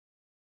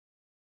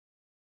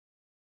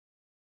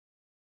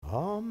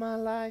All my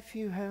life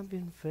you have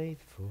been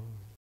faithful.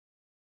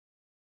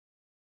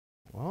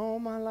 All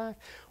my life.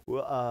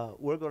 Well,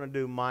 we're going to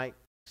do Mike's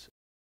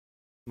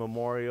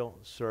memorial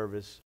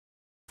service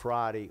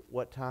Friday.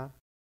 What time?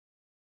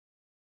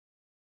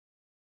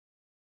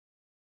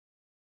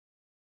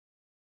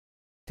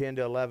 10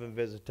 to 11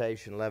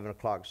 visitation, 11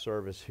 o'clock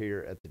service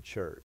here at the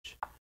church.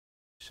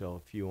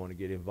 So if you want to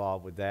get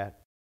involved with that.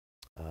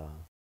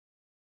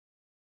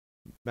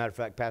 Matter of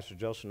fact, Pastor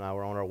Joseph and I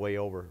were on our way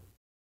over.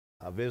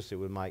 I visited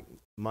with Mike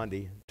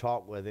Monday,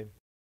 talked with him.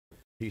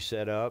 He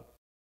set up,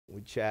 we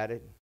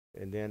chatted,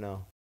 and then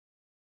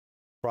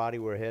Friday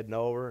we're heading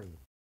over, and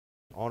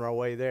on our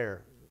way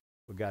there,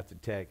 we got the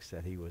text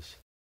that he was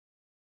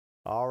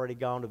already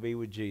gone to be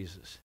with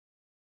Jesus.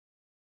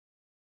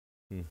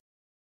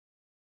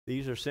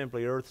 These are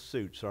simply earth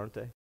suits, aren't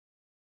they?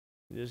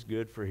 Just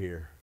good for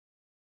here.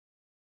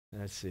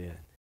 That's it.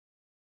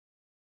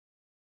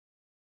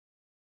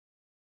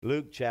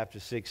 Luke chapter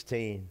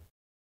 16,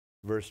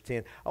 verse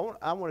 10.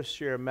 I want to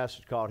share a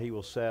message called He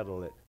Will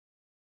Settle It.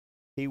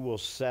 He will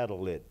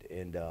settle it.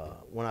 And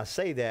when I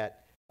say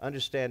that,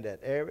 understand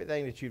that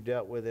everything that you've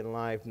dealt with in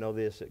life, know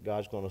this, that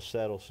God's going to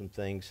settle some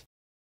things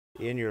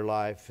in your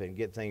life and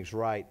get things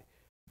right.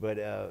 But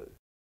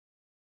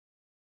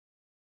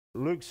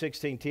Luke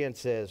 16:10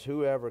 says,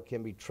 whoever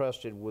can be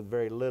trusted with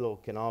very little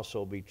can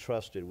also be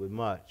trusted with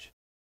much.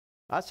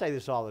 I say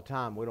this all the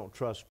time. We don't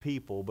trust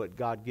people, but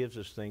God gives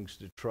us things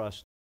to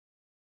trust,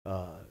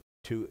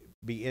 to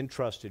be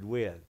entrusted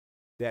with.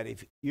 That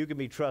if you can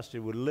be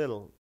trusted with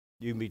little,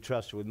 you can be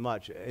trusted with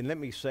much. And let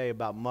me say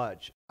about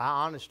much, I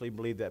honestly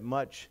believe that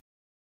much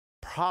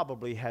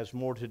probably has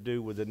more to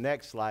do with the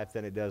next life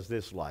than it does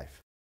this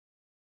life.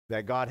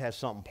 That God has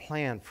something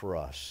planned for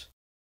us.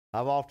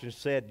 I've often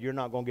said you're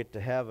not going to get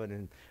to heaven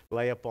and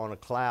lay up on a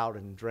cloud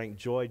and drink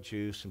joy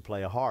juice and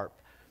play a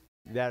harp.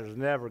 That is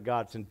never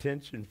God's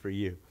intention for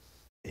you.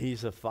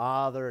 He's a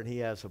father and He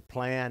has a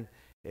plan.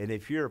 And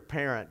if you're a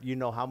parent, you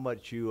know how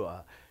much you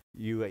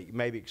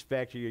maybe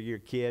expect your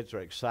kids are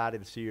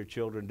excited to see your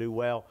children do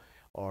well,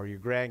 or your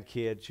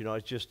grandkids. You know,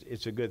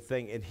 it's a good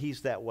thing. And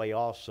He's that way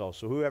also.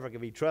 So whoever can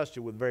be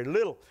trusted with very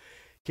little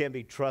can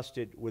be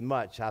trusted with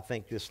much. I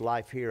think this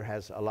life here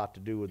has a lot to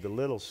do with the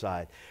little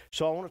side.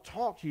 So I want to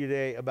talk to you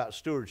today about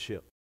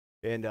stewardship.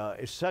 And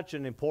it's such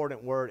an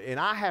important word. And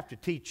I have to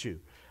teach you.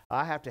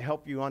 I have to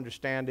help you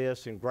understand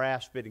this and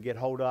grasp it and get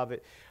hold of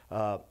it.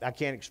 I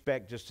can't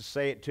expect just to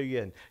say it to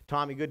you. And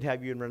Tommy, good to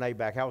have you and Renee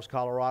back. How was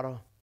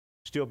Colorado?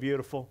 Still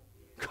beautiful?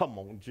 Come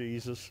on,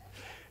 Jesus.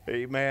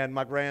 Hey, man,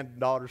 my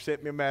granddaughter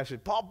sent me a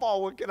message. Papa,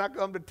 when can I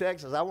come to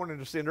Texas? I wanted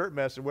to send her a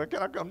message. When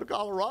can I come to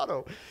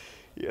Colorado?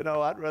 You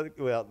know, I'd rather,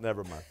 well,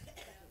 never mind.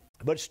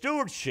 But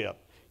stewardship,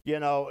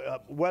 you know,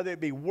 whether it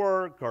be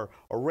work or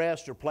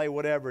rest or play,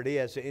 whatever it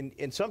is.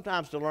 And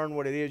sometimes to learn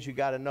what it is, you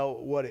got to know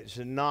what it's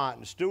not.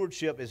 And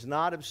stewardship is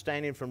not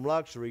abstaining from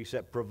luxuries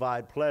that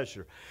provide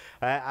pleasure.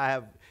 I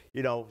have,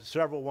 you know,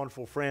 several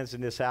wonderful friends in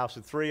this house,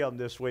 and 3 of them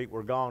this week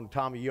were gone.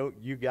 Tommy,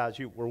 you guys,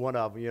 you were one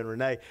of them, you and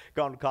Renee,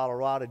 gone to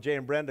Colorado. Jay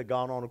and Brenda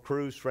gone on a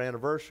cruise for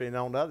anniversary. And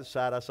on the other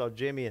side, I saw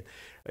Jimmy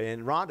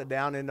and Rhonda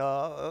down in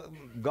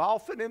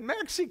golfing in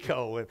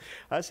Mexico. And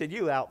I said,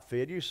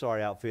 you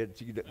sorry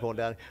outfit, you going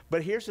down.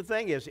 But here's the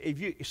thing is,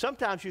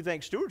 sometimes you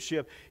think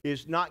stewardship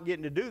is not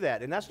getting to do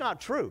that, and that's not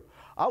true.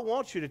 I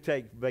want you to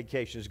take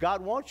vacations.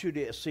 God wants you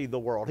to see the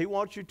world. He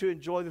wants you to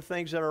enjoy the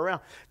things that are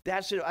around.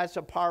 That's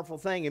a powerful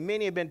thing. And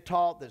many have been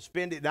taught that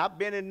and I've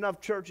been in enough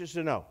churches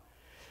to know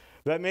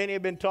that many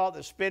have been taught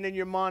that spending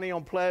your money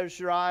on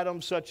pleasure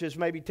items, such as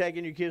maybe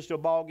taking your kids to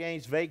ball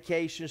games,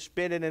 vacations,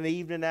 spending an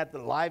evening at the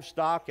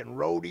livestock and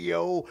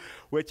rodeo,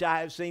 which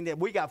I have seen that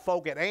we got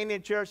folk that ain't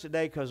in church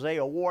today because they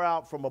wore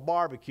out from a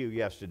barbecue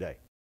yesterday.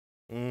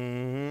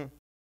 And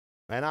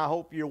I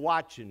hope you're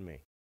watching me.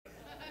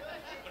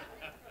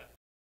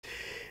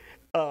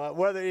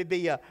 Whether it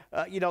be,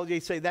 you know,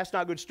 they say that's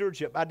not good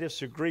stewardship. I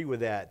disagree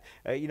with that.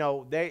 You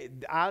know,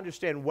 I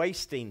understand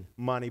wasting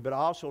money, but I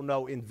also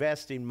know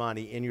investing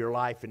money in your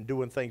life and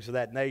doing things of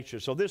that nature.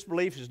 So this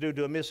belief is due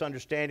to a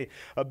misunderstanding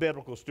of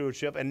biblical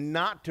stewardship and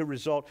not to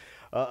result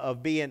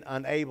of being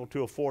unable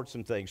to afford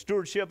some things.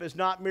 Stewardship is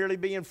not merely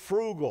being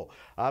frugal.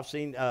 I've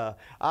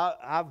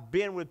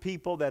been with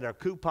people that are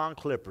coupon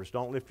clippers.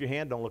 Don't lift your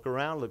hand. Don't look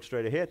around. Look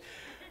straight ahead.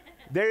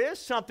 There is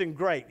something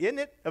great, isn't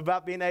it,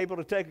 about being able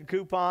to take a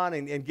coupon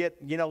and get,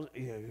 you know,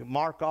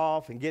 mark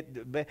off and get.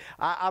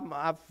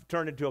 I've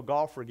turned into a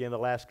golfer again the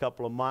last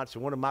couple of months,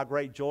 and one of my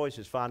great joys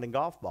is finding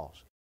golf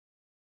balls.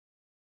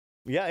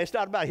 Yeah, it's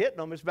not about hitting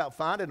them. It's about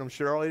finding them,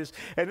 Cheryl.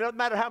 And it doesn't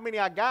matter how many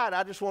I got.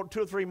 I just want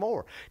 2 or 3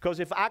 more. Because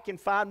if I can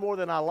find more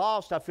than I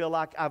lost, I feel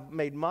like I've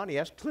made money.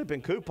 That's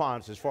clipping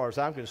coupons as far as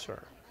I'm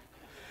concerned.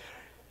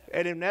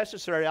 And if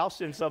necessary, I'll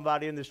send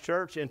somebody in this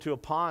church into a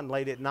pond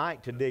late at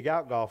night to dig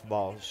out golf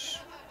balls,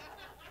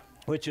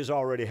 which has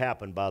already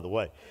happened, by the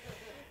way.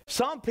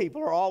 Some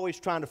people are always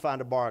trying to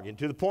find a bargain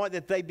to the point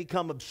that they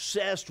become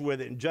obsessed with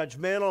it and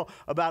judgmental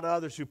about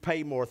others who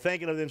pay more,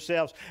 thinking of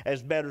themselves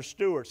as better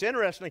stewards.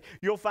 Interestingly,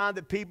 you'll find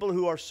that people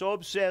who are so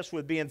obsessed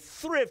with being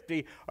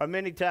thrifty are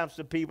many times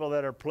the people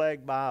that are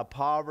plagued by a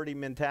poverty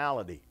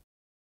mentality,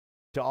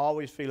 to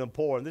always feeling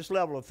poor. And this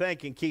level of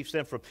thinking keeps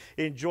them from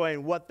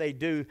enjoying what they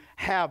do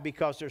have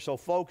because they're so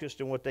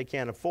focused on what they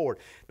can't afford.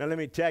 Now, let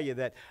me tell you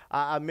that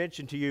I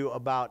mentioned to you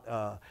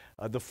about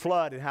the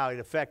flood and how it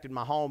affected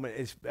my home.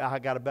 I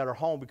got a better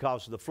home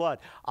because of the flood.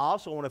 I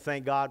also want to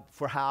thank God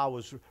for how I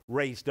was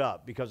raised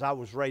up, because I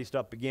was raised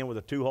up again with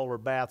a 2-holder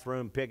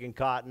bathroom, picking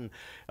cotton,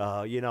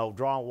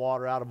 drawing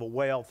water out of a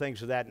well,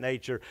 things of that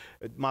nature.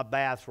 My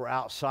baths were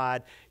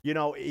outside. You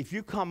know, if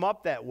you come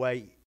up that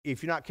way,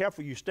 if you're not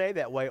careful, you stay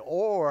that way,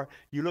 or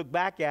you look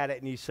back at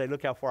it and you say,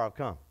 look how far I've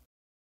come.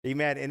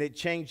 Amen. And it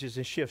changes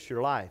and shifts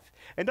your life.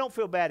 And don't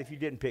feel bad if you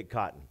didn't pick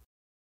cotton.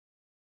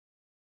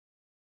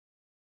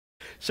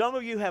 Some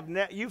of you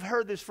you've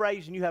heard this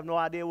phrase and you have no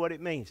idea what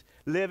it means.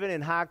 Living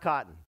in high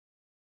cotton.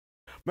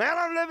 Man,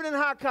 I'm living in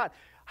high cotton.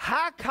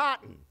 High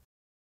cotton,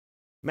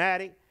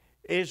 Maddie,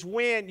 is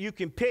when you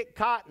can pick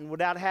cotton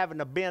without having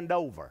to bend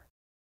over.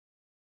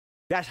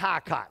 That's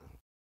high cotton.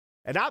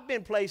 And I've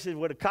been places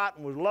where the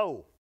cotton was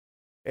low,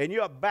 and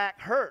your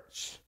back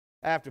hurts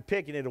after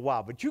picking it a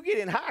while. But you get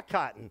in high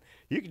cotton,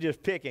 you can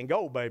just pick and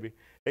go, baby.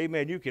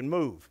 Amen. You can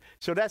move.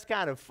 So that's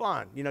kind of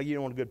fun. You know, you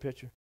don't want a good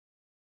picture?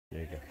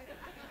 There you go.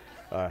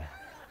 All right.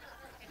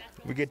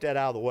 We get that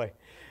out of the way.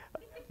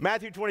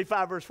 Matthew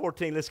 25, verse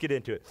 14. Let's get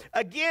into it.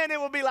 Again, it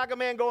will be like a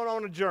man going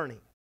on a journey.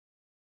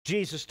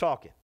 Jesus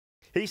talking.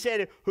 He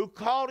said, who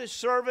called his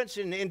servants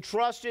and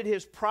entrusted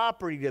his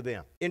property to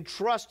them.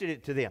 Entrusted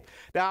it to them.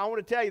 Now, I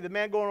want to tell you, the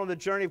man going on the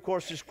journey, of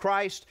course, is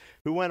Christ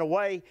who went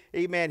away.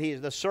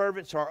 Amen. The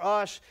servants are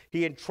us.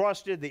 He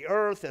entrusted the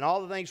earth and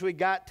all the things we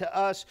got to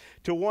us.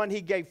 To one, he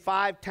gave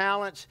 5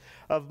 talents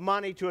of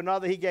money. To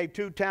another, he gave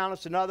 2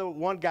 talents. Another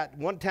one got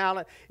 1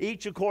 talent,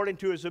 each according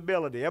to his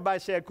ability.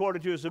 Everybody say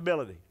according to his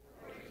ability.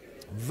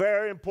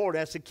 Very important.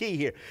 That's the key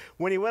here.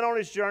 When he went on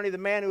his journey, the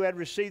man who had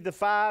received the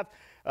 5,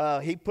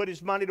 he put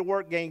his money to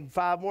work, gained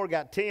 5 more,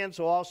 got 10.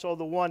 So also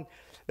the one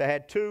that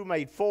had 2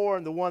 made 4,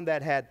 and the one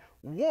that had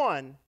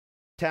 1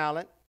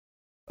 talent,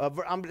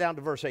 I'm down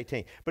to verse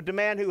 18. But the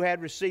man who had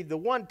received the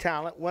 1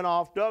 talent went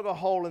off, dug a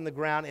hole in the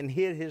ground, and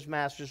hid his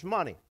master's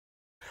money.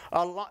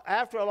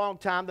 After a long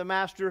time, the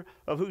master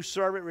of whose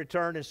servant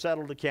returned and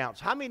settled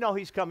accounts. How many know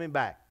he's coming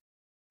back?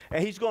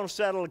 And he's going to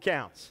settle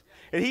accounts.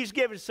 And he's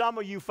giving some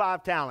of you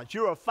 5 talents.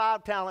 You're a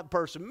 5-talent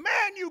person.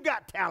 Man, you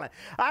got talent.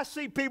 I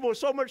see people with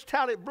so much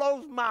talent, it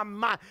blows my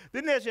mind.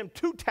 Then there's them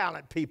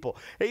 2-talent people.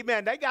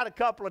 Amen. They got a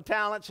couple of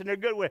talents and they're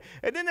good with it.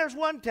 And then there's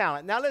 1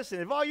 talent. Now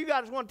listen, if all you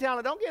got is 1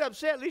 talent, don't get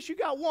upset. At least you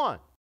got 1.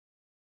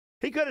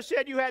 He could have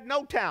said you had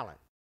no talent.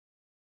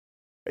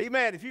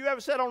 Amen. If you ever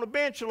sat on the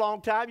bench a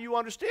long time, you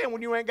understand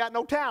when you ain't got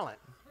no talent.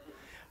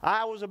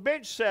 I was a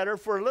bench setter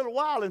for a little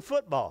while in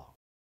football.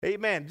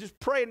 Amen. Just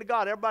praying to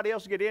God. Everybody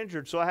else will get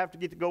injured, so I have to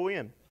get to go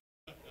in.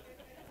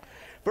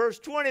 Verse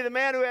 20, the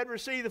man who had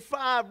received the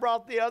 5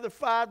 brought the other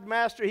 5.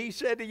 Master, he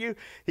said to you,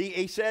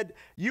 he said,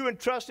 you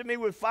entrusted me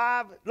with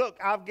 5. Look,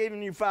 I've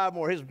given you 5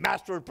 more. His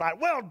master replied,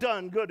 well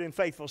done, good and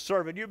faithful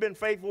servant. You've been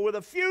faithful with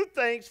a few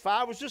things.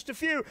 5 was just a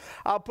few.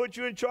 I'll put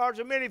you in charge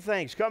of many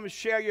things. Come and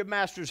share your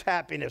master's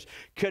happiness.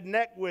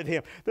 Connect with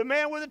him. The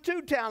man with the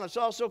 2 talents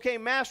also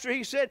came. Master,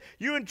 he said,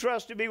 you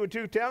entrusted me with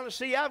 2 talents.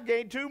 See, I've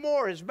gained 2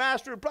 more. His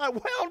master replied,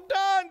 well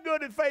done,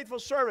 good and faithful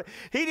servant.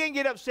 He didn't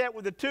get upset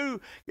with the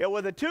 2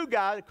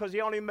 guys because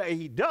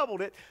he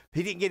doubled it.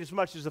 He didn't get as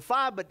much as the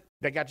 5, but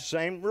they got the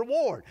same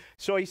reward.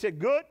 So he said,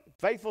 good,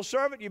 faithful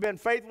servant, you've been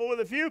faithful with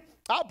a few.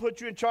 I'll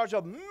put you in charge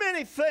of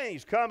many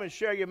things. Come and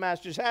share your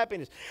master's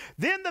happiness.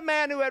 Then the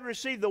man who had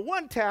received the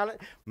 1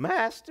 talent,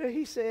 Master,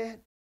 he said,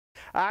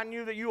 I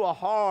knew that you are a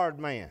hard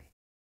man.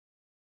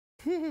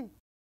 Isn't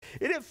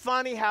it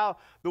funny how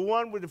the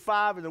one with the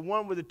 5 and the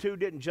one with the 2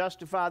 didn't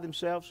justify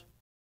themselves?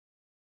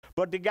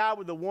 But the guy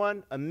with the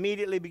 1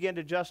 immediately began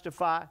to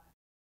justify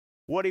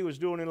what he was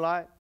doing in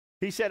life.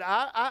 He said,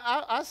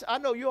 I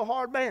know you're a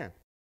hard man.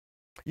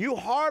 You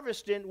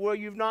harvesting where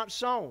you've not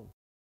sown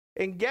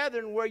and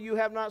gathering where you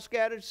have not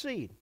scattered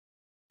seed.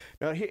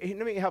 Now, let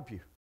me help you.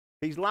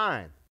 He's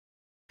lying.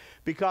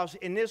 Because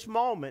in this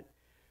moment,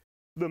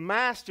 the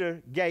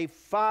master gave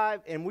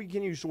 5, and we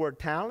can use the word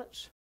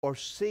talents or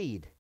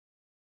seed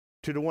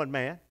to the 1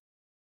 man.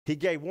 He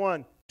gave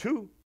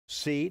 2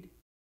 seed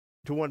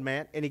to 1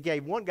 man, and he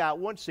gave 1 guy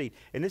 1 seed.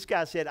 And this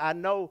guy said, I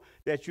know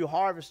that you're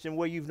harvesting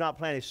where you've not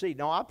planted seed.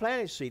 No, I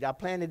planted seed. I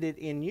planted it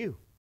in you.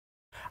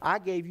 I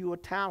gave you a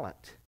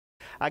talent.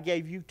 I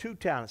gave you 2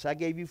 talents. I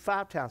gave you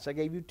 5 talents. I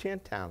gave you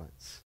 10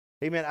 talents.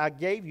 Amen. I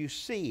gave you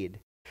seed.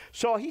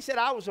 So he said,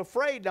 I was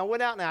afraid, and I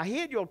went out and I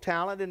hid your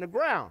talent in the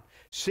ground.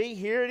 See,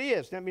 here it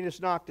is. Let me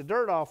just knock the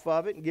dirt off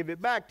of it and give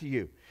it back to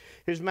you.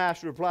 His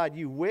master replied,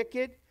 you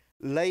wicked,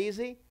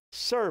 lazy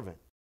servant.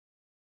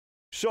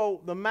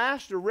 So the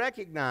master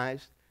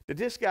recognized that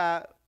this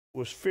guy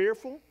was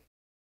fearful,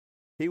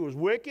 he was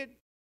wicked,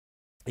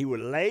 he was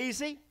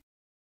lazy,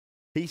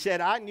 He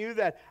said, I knew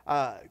that,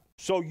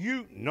 so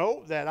you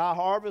know that I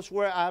harvest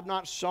where I have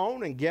not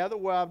sown and gather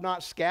where I have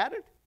not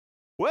scattered?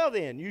 Well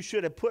then, you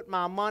should have put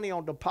my money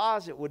on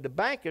deposit with the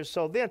bankers,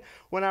 so then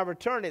when I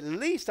return, at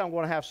least I'm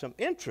going to have some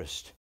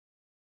interest.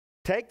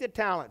 Take the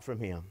talent from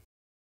him.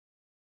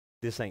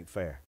 This ain't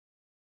fair.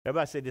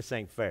 Everybody say this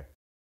ain't fair.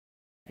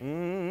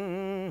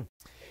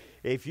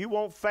 If you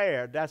want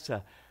fair, that's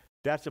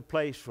a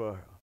place for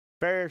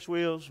Ferris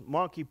wheels,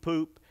 monkey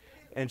poop,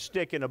 and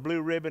sticking a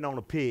blue ribbon on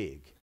a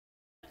pig.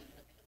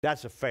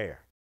 That's a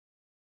fair.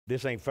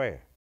 This ain't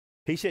fair.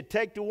 He said,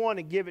 take the one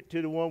and give it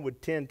to the one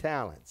with 10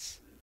 talents.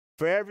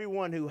 For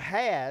everyone who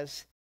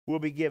has will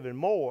be given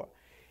more,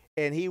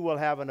 and he will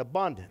have an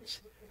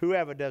abundance.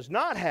 Whoever does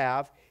not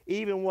have,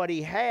 even what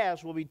he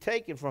has will be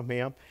taken from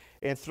him,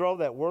 and throw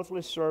that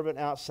worthless servant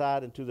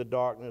outside into the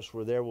darkness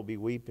where there will be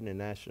weeping and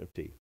gnashing of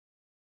teeth.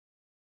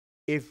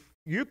 If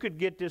you could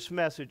get this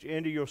message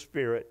into your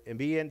spirit and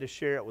begin to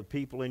share it with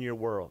people in your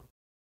world,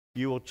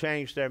 you will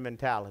change their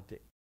mentality.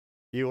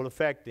 You will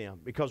affect them.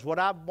 Because what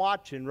I'm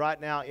watching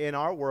right now in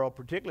our world,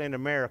 particularly in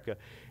America,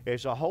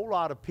 is a whole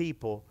lot of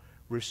people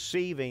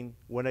receiving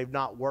when they've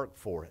not worked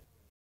for it.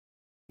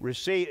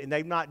 And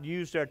they've not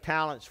used their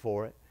talents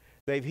for it.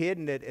 They've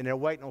hidden it, and they're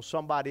waiting on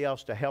somebody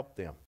else to help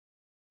them.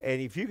 And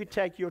if you could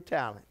take your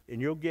talent, and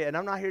you'll get, and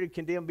I'm not here to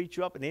condemn, beat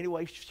you up in any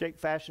way, shape,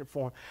 fashion, or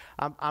form.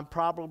 I'm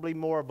probably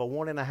more of a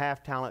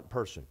 1.5 talent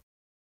person.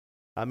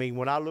 I mean,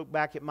 when I look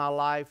back at my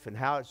life and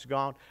how it's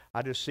gone,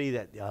 I just see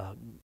that,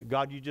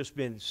 God, you've just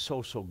been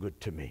so, so good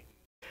to me.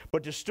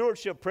 But the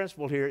stewardship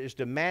principle here is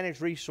to manage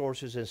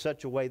resources in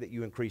such a way that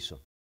you increase them.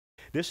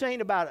 This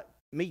ain't about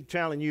me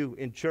telling you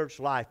in church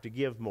life to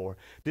give more.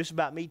 This is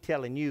about me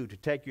telling you to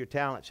take your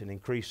talents and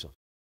increase them.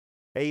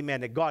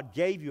 Amen. That God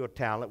gave you a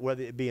talent,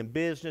 whether it be in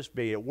business,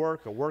 be at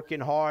work, or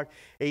working hard.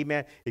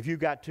 Amen. If you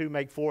got 2,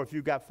 make 4. If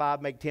you got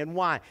 5, make 10.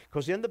 Why?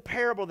 Because in the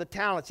parable of the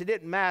talents, it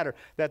didn't matter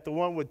that the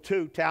one with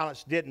 2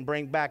 talents didn't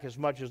bring back as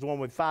much as the one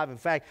with 5. In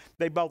fact,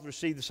 they both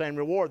received the same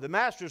reward. The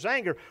master's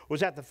anger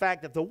was at the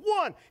fact that the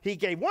one he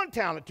gave 1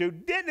 talent to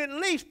didn't at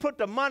least put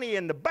the money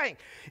in the bank.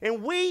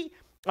 And we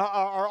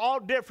are all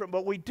different,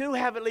 but we do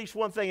have at least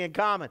one thing in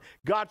common.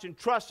 God's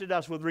entrusted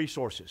us with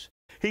resources.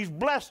 He's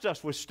blessed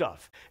us with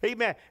stuff.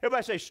 Amen.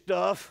 Everybody say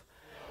stuff.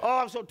 Oh,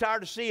 I'm so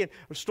tired of seeing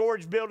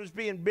storage buildings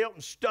being built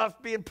and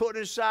stuff being put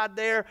inside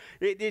there.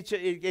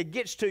 It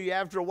gets to you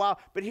after a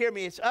while. But hear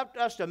me, it's up to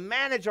us to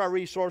manage our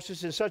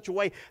resources in such a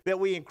way that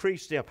we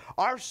increase them.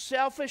 Our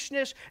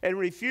selfishness and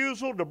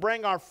refusal to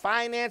bring our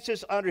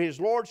finances under His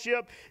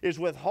lordship is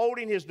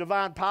withholding His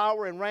divine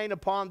power and reign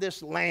upon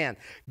this land.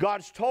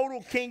 God's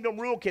total kingdom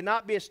rule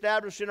cannot be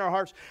established in our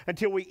hearts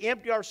until we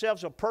empty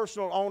ourselves of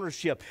personal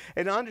ownership.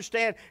 And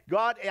understand,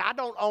 God, I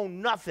don't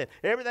own nothing.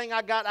 Everything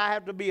I got, I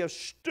have to be a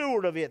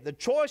steward of it. The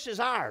choice is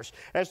ours,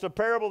 as the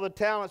parable of the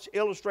talents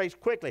illustrates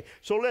quickly.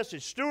 So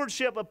listen,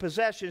 stewardship of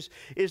possessions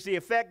is the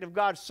effect of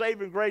God's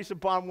saving grace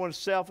upon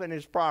oneself and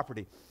his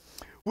property.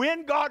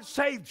 When God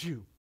saved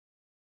you,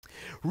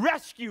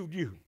 rescued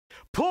you,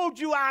 pulled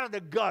you out of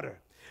the gutter,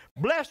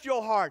 blessed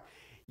your heart,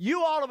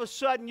 you all of a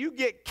sudden, you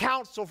get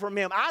counsel from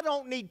Him. I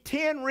don't need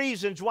 10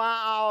 reasons why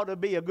I ought to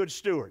be a good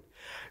steward.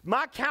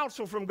 My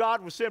counsel from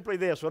God was simply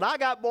this. When I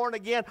got born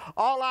again,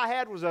 all I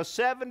had was a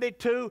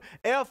 72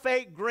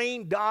 F8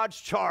 green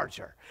Dodge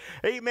Charger.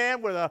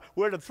 Amen, with a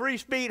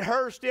 3-speed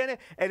Hurst in it.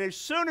 And as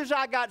soon as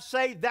I got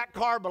saved, that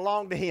car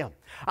belonged to Him.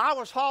 I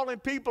was hauling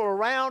people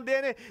around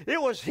in it.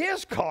 It was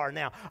His car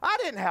now. I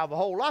didn't have a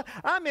whole lot.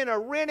 I'm in a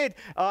rented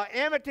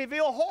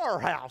Amityville horror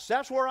house.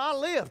 That's where I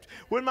lived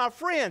with my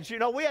friends. You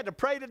know, we had to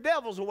pray the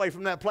devils away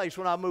from that place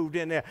when I moved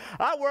in there.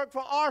 I worked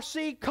for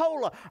RC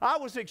Cola. I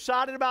was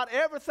excited about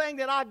everything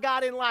that I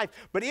got in life.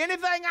 But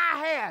anything I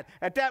had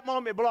at that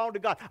moment belonged to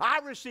God. I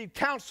received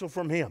counsel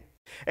from Him.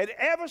 And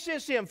ever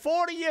since then,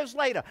 40 years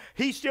later,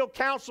 He still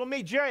counsels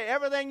me. Jerry,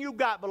 everything you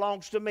got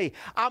belongs to me.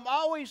 I'm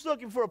always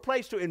looking for a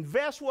place to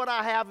invest what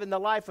I have in the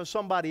life of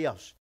somebody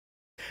else.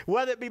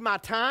 Whether it be my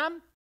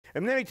time,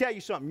 and let me tell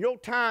you something, your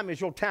time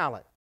is your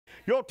talent.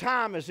 Your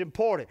time is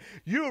important.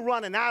 You're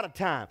running out of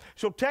time.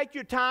 So take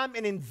your time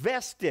and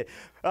invest it.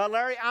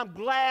 Larry, I'm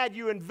glad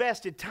you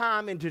invested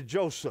time into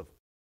Joseph.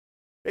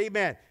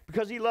 Amen.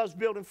 Because he loves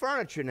building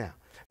furniture now.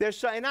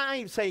 And I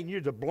ain't saying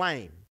you're to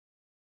blame.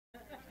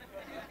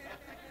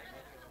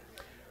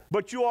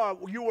 But you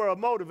were a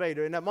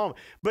motivator in that moment.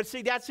 But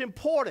see, that's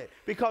important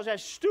because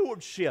that's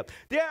stewardship.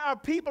 There are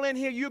people in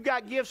here, you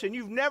got gifts and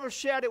you've never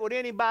shared it with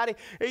anybody.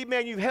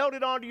 Amen. You've held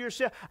it on to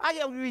yourself. I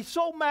would be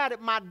so mad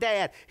at my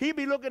dad. He'd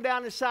be looking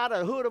down inside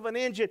the hood of an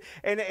engine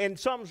and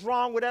something's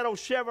wrong with that old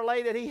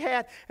Chevrolet that he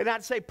had. And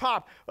I'd say,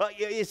 Pop,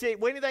 you see,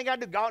 anything I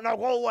do, no,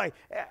 go away.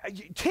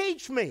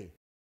 Teach me.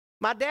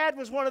 My dad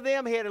was one of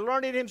them. He had to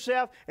learn it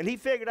himself, and he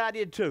figured I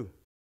did too.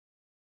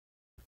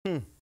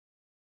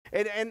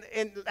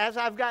 And as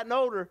I've gotten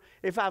older,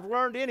 if I've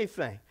learned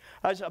anything,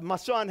 my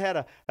son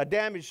had a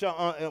damaged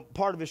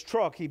part of his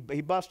truck. He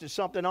busted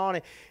something on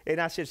it, and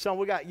I said, "Son,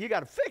 you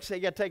got to fix it.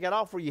 You got to take it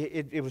off for you."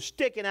 It was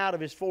sticking out of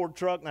his Ford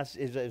truck, and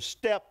his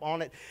step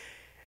on it.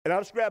 And I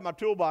just grabbed my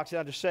toolbox and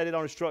I just set it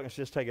on his truck and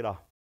said, just take it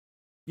off.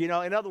 You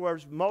know, in other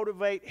words,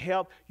 motivate,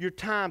 help. Your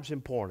time's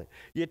important.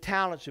 Your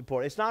talent's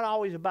important. It's not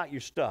always about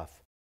your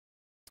stuff.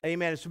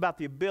 Amen. It's about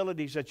the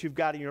abilities that you've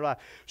got in your life.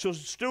 So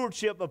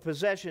stewardship of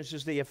possessions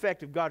is the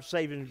effect of God's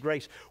saving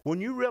grace. When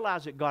you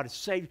realize that God has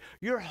saved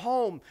your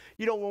home,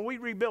 you know, when we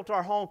rebuilt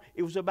our home,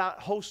 it was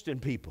about hosting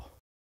people.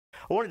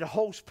 I wanted to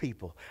host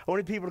people. I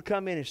wanted people to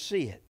come in and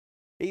see it.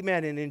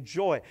 Amen. And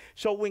enjoy it.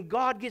 So when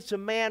God gets a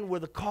man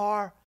with a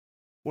car,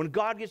 when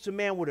God gets a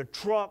man with a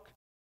truck,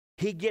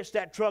 he gets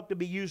that truck to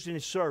be used in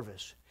his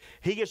service.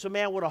 He gets a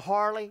man with a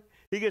Harley.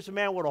 He gets a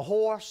man with a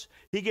horse.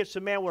 He gets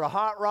a man with a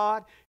hot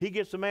rod. He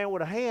gets a man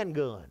with a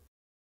handgun.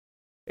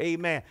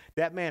 Amen.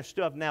 That man's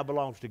stuff now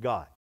belongs to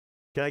God.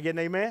 Can I get an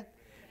amen?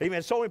 Amen.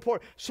 It's so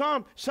important.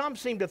 Some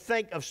seem to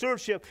think of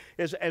stewardship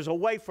as a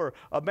way for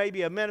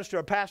maybe a minister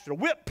or pastor to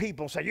whip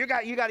people and say, you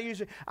got to use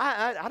it.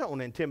 I don't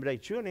want to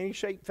intimidate you in any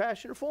shape,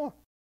 fashion, or form.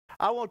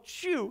 I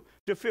want you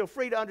to feel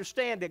free to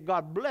understand that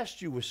God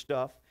blessed you with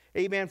stuff.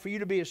 Amen, for you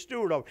to be a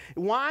steward of it.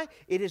 Why?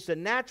 It is the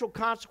natural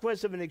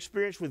consequence of an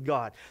experience with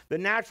God. The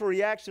natural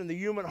reaction of the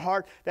human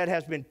heart that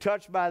has been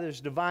touched by this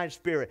divine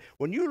spirit.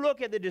 When you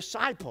look at the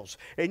disciples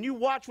and you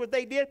watch what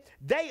they did,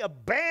 they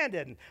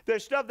abandoned their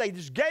stuff. They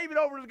just gave it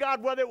over to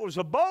God, whether it was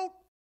a boat,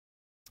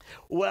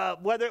 well,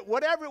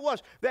 whatever it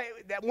was.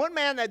 That one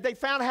man that they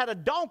found had a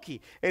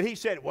donkey, and he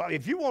said, well,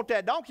 if you want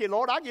that donkey,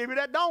 Lord, I'll give you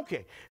that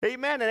donkey.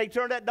 Amen. And they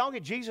turned that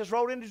donkey. Jesus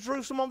rode into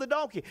Jerusalem on the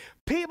donkey.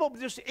 People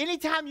just,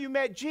 anytime you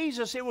met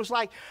Jesus, it was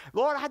like,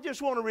 Lord, I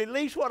just want to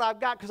release what I've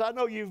got because I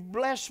know you've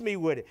blessed me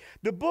with it.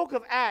 The book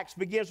of Acts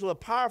begins with a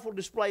powerful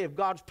display of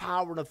God's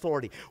power and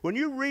authority. When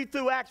you read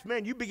through Acts,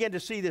 man, you begin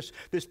to see this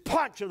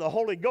punch of the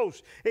Holy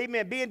Ghost,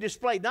 amen, being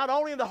displayed not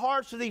only in the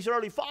hearts of these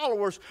early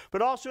followers,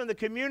 but also in the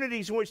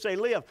communities in which they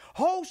live.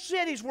 Whole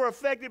cities were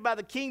affected by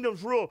the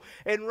kingdom's rule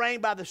and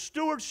reigned by the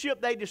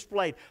stewardship they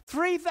displayed.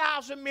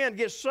 3,000 men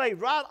get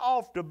saved right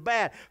off the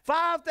bat.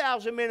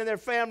 5,000 men and their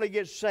family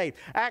get saved.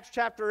 Acts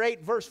chapter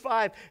 8, verse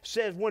 5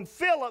 says, when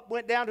Philip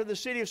went down to the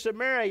city of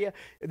Samaria,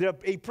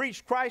 he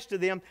preached Christ to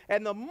them,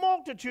 and the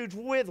multitudes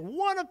with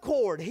one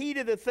accord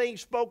heeded the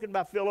things spoken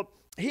by Philip,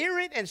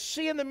 hearing and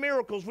seeing the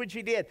miracles which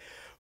he did.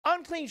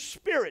 Unclean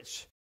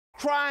spirits,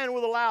 crying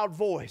with a loud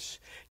voice,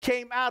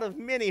 came out of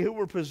many who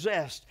were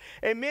possessed,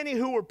 and many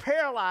who were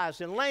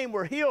paralyzed and lame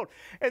were healed.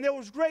 And there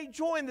was great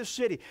joy in the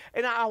city.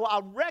 And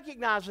I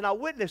recognize and I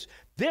witness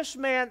this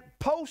man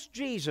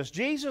post-Jesus.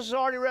 Jesus is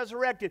already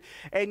resurrected.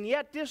 And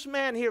yet this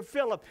man here,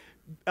 Philip,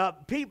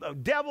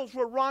 devils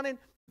were running,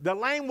 the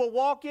lame were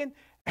walking.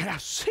 And I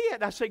see it,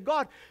 and I say,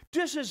 God,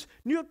 this is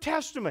New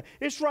Testament.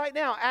 It's right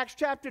now. Acts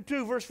chapter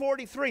 2, verse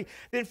 43.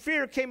 Then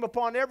fear came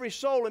upon every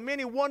soul, and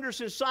many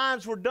wonders and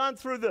signs were done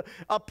through the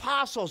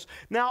apostles.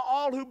 Now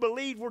all who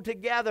believed were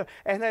together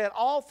and had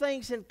all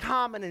things in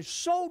common, and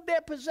sold their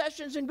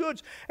possessions and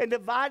goods, and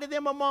divided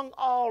them among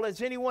all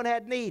as anyone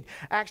had need.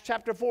 Acts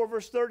chapter 4,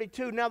 verse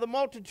 32. Now the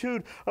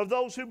multitude of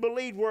those who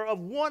believed were of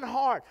one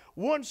heart,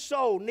 one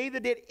soul. Neither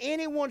did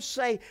anyone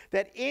say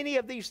that any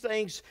of these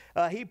things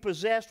he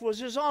possessed was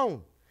his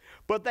own.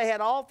 But they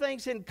had all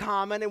things in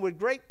common, and with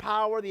great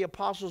power the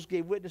apostles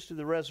gave witness to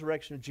the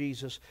resurrection of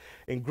Jesus,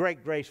 and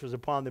great grace was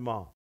upon them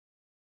all.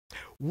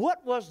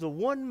 What was the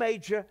one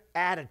major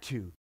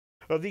attitude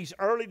of these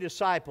early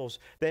disciples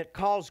that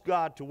caused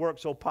God to work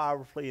so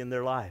powerfully in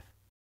their life?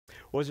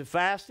 Was it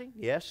fasting?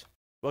 Yes.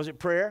 Was it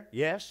prayer?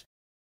 Yes.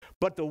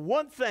 But the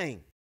one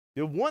thing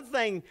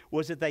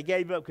was that they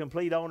gave up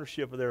complete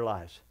ownership of their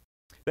lives.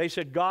 They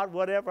said, God,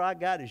 whatever I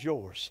got is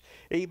yours.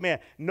 Amen.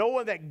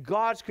 Knowing that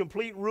God's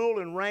complete rule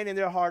and reign in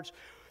their hearts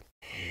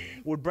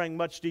would bring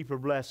much deeper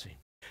blessing.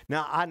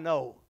 Now, I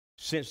know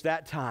since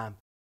that time,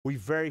 we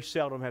very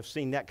seldom have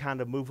seen that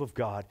kind of move of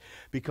God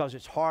because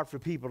it's hard for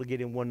people to get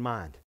in one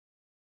mind.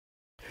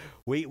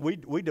 We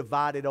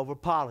divided over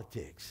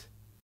politics.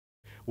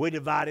 We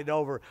divided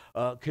over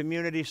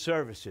community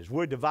services.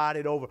 We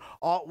divide over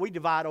all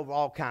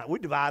kinds. We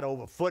divide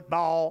over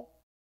football.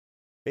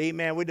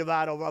 Amen. We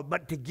divide over.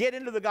 But to get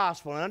into the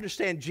gospel and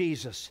understand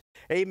Jesus,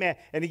 amen,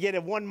 and to get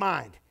in one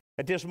mind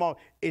at this moment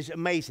is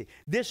amazing.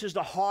 This is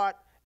the heart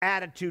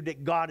attitude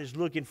that God is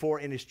looking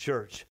for in his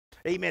church.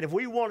 Amen. If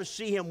we want to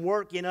see him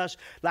work in us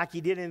like he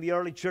did in the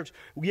early church,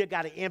 we've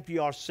got to empty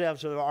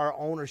ourselves of our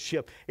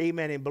ownership.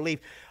 Amen. And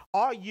belief.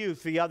 Our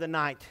youth the other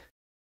night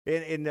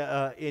in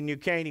New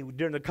Caney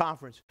during the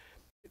conference,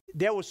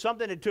 there was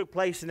something that took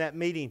place in that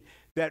meeting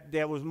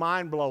that was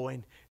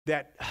mind-blowing,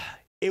 that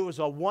it was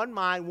a one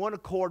mind, one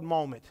accord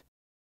moment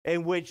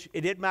in which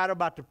it didn't matter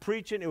about the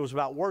preaching. It was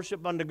about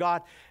worship unto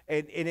God.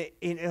 And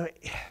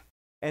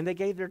they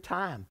gave their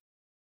time.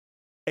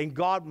 And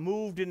God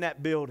moved in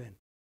that building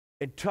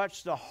and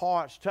touched the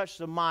hearts, touched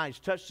the minds,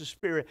 touched the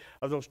spirit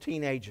of those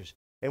teenagers.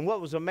 And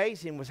what was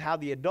amazing was how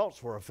the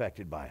adults were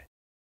affected by it.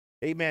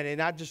 Amen.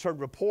 And I just heard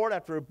report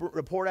after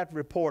report after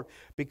report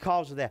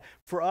because of that.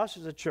 For us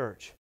as a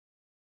church,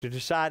 to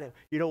decide,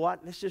 you know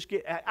what, let's just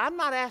get, I'm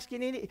not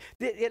asking any,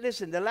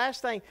 listen, the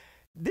last thing,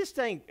 this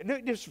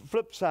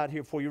flip side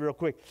here for you real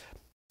quick.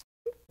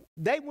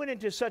 they went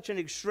into such an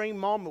extreme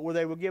moment where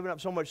they were giving up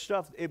so much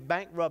stuff, it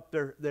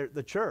bankrupted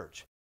the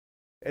church.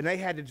 And they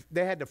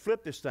had to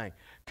flip this thing.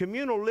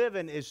 Communal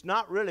living is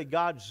not really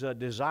God's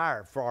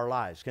desire for our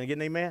lives. Can I get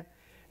an amen?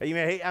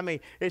 Amen. I mean,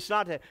 it's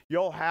not that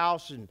your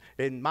house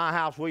and my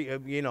house,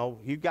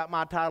 you got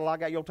my title, I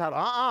got your title.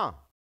 I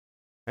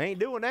ain't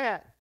doing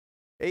that.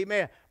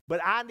 Amen.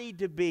 But I need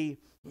to be,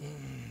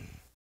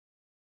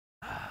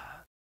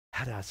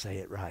 how do I say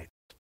it right?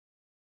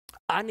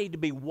 I need to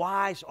be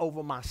wise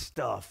over my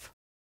stuff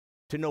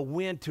to know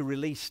when to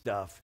release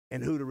stuff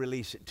and who to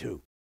release it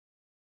to.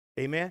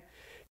 Amen?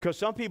 Because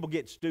some people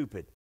get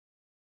stupid.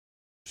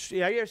 Have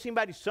you ever seen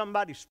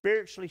somebody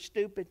spiritually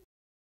stupid?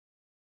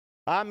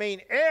 I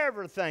mean,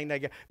 everything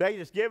they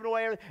just give it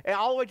away, and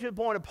all the way to the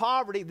point of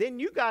poverty. Then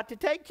you got to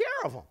take care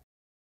of them.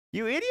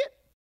 You idiot.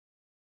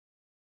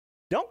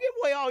 Don't give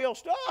away all your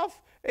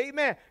stuff.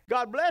 Amen.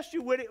 God bless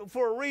you with it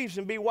for a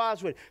reason. Be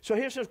wise with it. So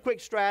here's some quick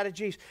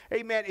strategies.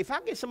 Amen. If I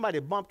get somebody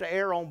to bump the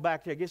air on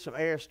back there, get some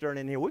air stirring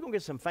in here, we're going to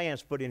get some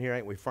fans put in here,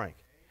 ain't we, Frank?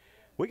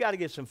 We got to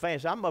get some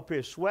fans. I'm up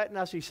here sweating.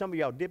 I see some of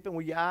y'all dipping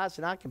with your eyes,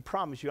 and I can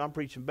promise you I'm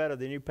preaching better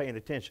than you paying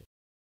attention.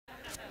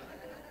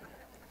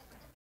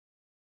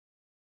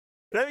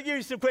 Let me give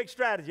you some quick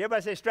strategy.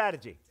 Everybody say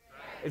strategy.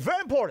 It's very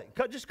important.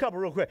 Just a couple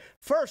real quick.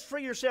 First,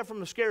 free yourself from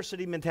the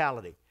scarcity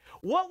mentality.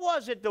 What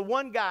was it, the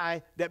one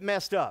guy that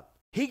messed up?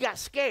 He got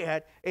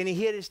scared and he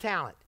hid his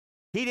talent.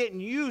 He didn't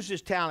use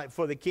his talent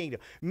for the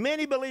kingdom.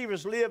 Many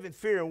believers live in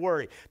fear and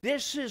worry.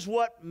 This is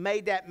what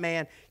made that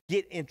man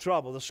get in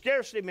trouble. The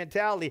scarcity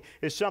mentality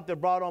is something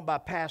brought on by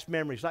past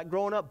memories, like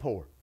growing up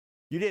poor.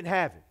 You didn't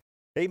have it.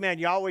 Amen.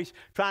 You're always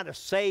trying to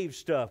save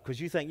stuff because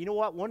you think, you know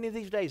what, one of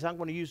these days I'm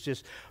going to use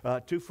this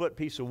 2-foot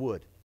piece of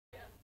wood.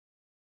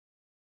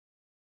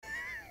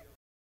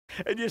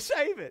 And you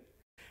save it.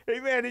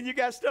 Amen. And you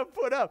got stuff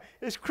put up.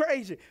 It's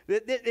crazy.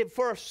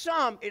 For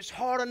some, it's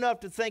hard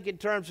enough to think in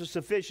terms of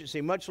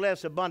sufficiency, much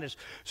less abundance.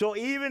 So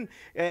even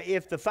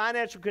if the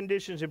financial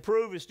conditions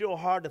improve, it's still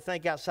hard to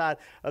think outside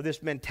of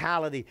this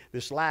mentality,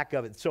 this lack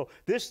of it. So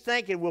this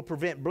thinking will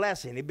prevent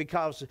blessing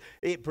because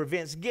it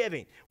prevents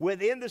giving.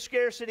 Within the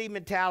scarcity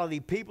mentality,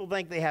 people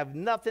think they have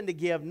nothing to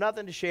give,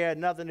 nothing to share,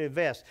 nothing to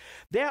invest.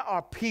 There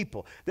are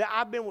people that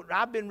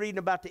I've been reading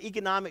about the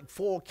economic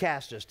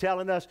forecasters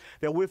telling us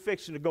that we're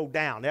fixing to go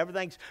down.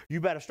 You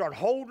better start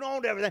holding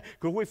on to everything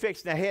because we're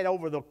fixing to head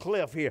over the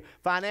cliff here.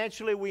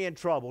 Financially, we're in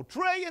trouble.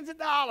 Trillions of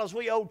dollars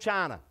we owe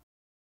China.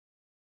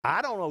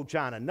 I don't owe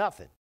China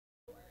nothing.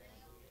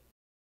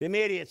 Them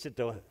idiots at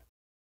the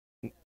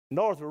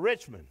north of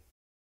Richmond,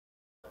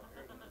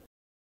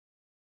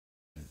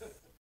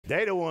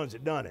 they the ones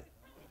that done it.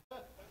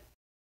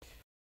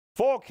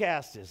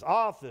 Forecasters,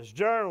 authors,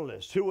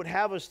 journalists who would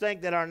have us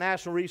think that our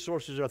national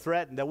resources are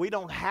threatened, that we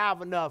don't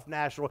have enough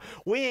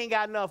we ain't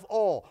got enough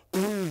oil.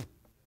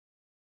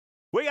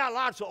 We got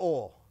lots of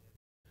oil.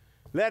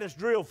 Let us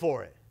drill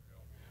for it.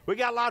 We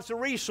got lots of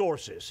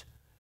resources.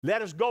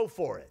 Let us go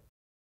for it.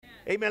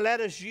 Amen. Let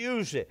us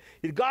use it.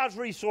 God's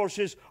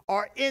resources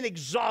are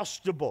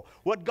inexhaustible.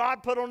 What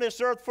God put on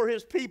this earth for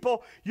his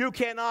people, you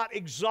cannot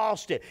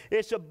exhaust it.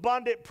 It's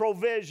abundant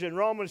provision.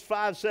 Romans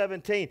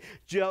 5:17.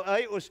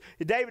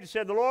 David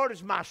said, the Lord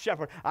is my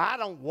shepherd. I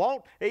don't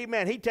want.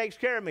 Amen. He takes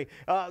care of me.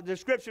 The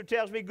scripture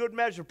tells me good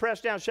measure,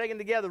 pressed down, shaken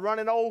together,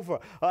 running over,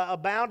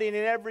 abounding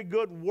in every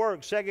good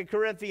work. 2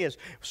 Corinthians.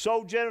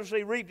 So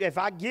generously reaped. If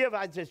I give,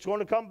 it's going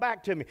to come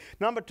back to me.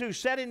 Number 2,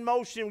 set in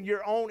motion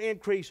your own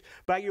increase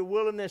by your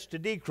willingness to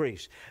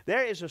decrease.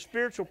 There is a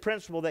spiritual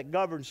principle that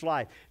governs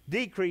life.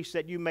 Decrease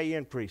that you may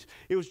increase.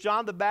 It was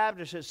John the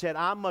Baptist that said,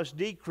 I must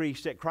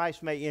decrease that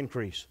Christ may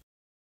increase.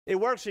 It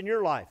works in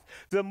your life.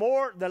 The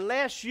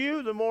less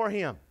you, the more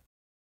him.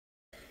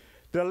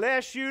 The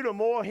less you, the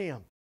more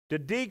him. To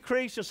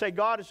decrease and say,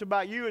 God, it's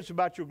about you, it's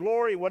about your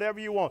glory, whatever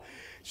you want.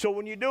 So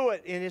when you do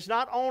it, and it's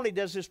not only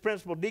does this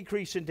principle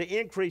decrease into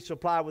increase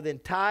apply within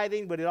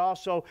tithing, but it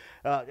also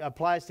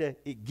applies to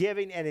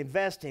giving and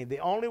investing. The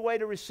only way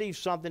to receive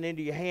something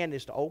into your hand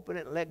is to open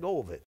it and let go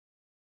of it.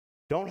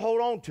 Don't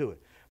hold on to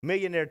it. A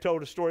millionaire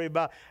told a story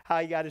about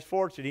how he got his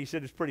fortune. He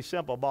said it's pretty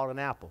simple. I bought an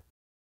apple,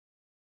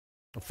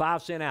 a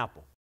 5-cent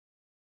apple.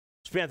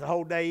 Spent the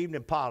whole day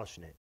evening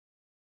polishing it.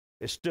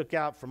 It stuck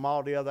out from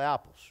all the other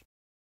apples.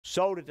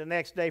 Sold it the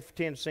next day for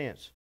 10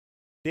 cents.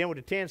 Then with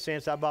the 10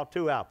 cents, I bought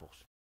 2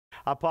 apples.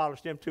 I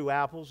polished them 2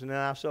 apples, and then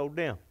I sold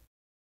them.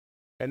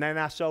 And then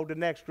I sold the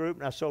next group,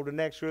 and I sold the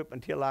next group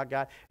until I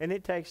got, and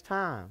it takes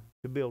time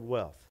to build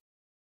wealth.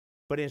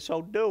 But in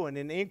so doing,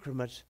 in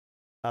increments,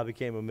 I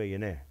became a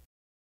millionaire.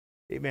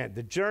 Amen.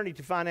 The journey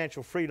to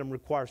financial freedom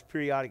requires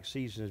periodic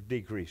seasons of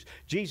decrease.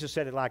 Jesus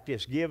said it like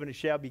this, give and it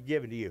shall be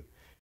given to you.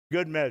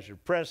 Good measure,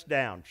 pressed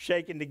down,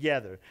 shaken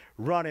together,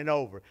 running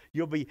over.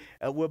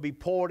 Will be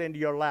poured into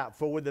your lap.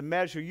 For with the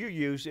measure you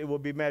use, it will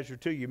be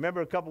measured to you. Remember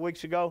a couple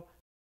weeks ago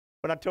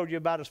when I told you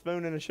about a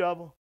spoon and a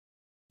shovel?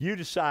 You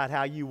decide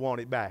how you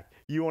want it back.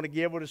 You want to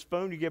give with a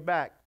spoon, you get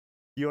back.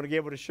 You want to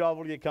give with a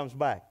shovel, it comes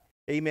back.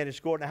 Amen. It's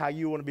according to how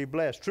you want to be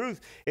blessed.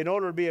 Truth, in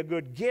order to be a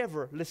good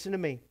giver, listen to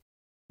me,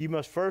 you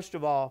must first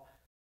of all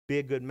Be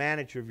a good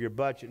manager of your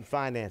budget and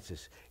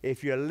finances.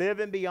 If you're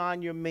living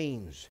beyond your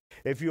means,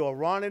 if you are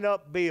running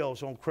up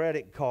bills on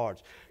credit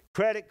cards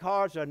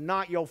are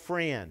not your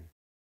friend.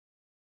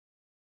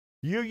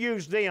 You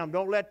use them.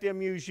 Don't let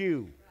them use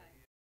you.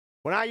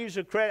 When I use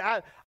a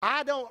credit,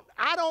 I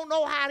don't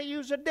know how to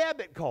use a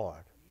debit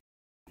card.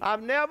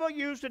 I've never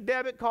used a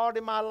debit card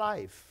in my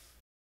life.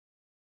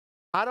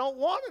 I don't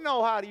want to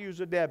know how to use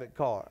a debit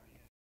card.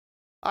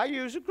 I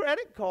use a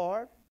credit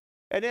card,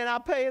 and then I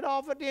pay it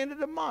off at the end of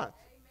the month.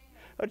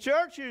 A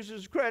church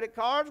uses credit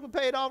cards. We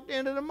pay it off at the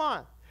end of the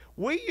month.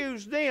 We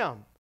use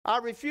them. I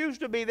refuse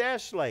to be their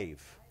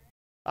slave.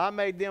 I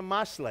made them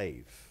my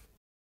slave.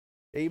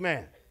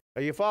 Amen.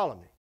 Are you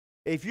following me?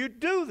 If you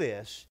do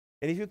this,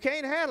 and if you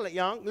can't handle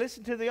it,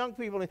 listen to the young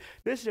people.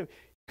 Listen,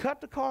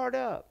 cut the card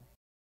up.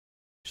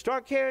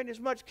 Start carrying as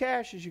much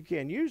cash as you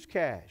can. Use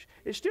cash.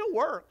 It still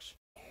works.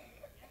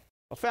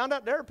 I found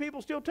out there are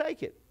people still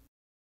take it.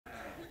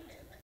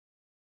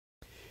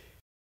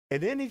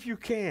 And then if you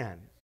can,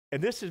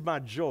 and this is my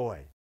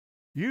joy,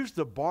 use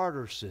the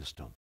barter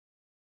system.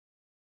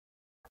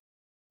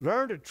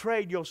 Learn to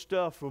trade your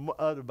stuff for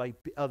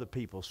other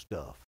people's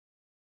stuff.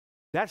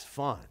 That's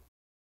fun.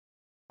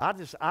 I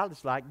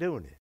just like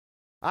doing it.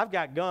 I've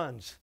got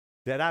guns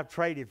that I've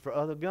traded for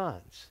other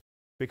guns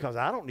because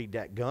I don't need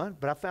that gun,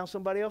 but I found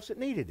somebody else that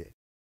needed it.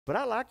 But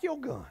I like your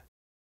gun.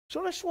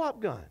 So let's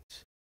swap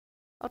guns.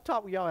 I'll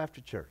talk with y'all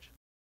after church.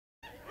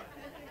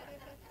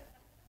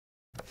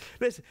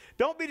 Listen,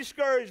 don't be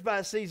discouraged by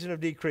a season of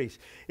decrease.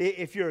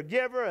 If you're a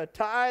giver, a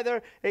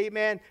tither,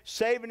 amen,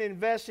 saving and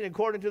investing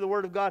according to the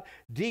Word of God,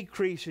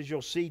 decreases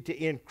you'll see to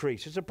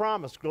increase. It's a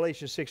promise,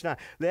 Galatians 6:9.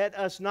 Let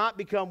us not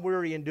become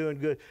weary in doing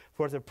good,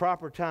 for at the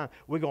proper time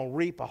we're going to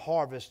reap a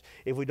harvest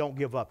if we don't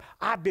give up.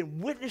 I've been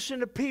witnessing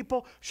to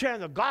people,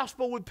 sharing the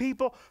gospel with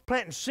people,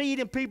 planting seed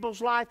in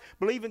people's life,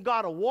 believing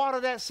God to water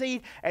that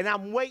seed, and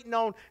I'm waiting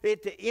on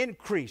it to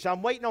increase.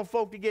 I'm waiting on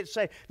folk to get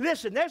saved.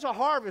 Listen, there's a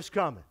harvest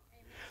coming.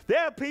 There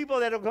are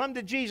people that will come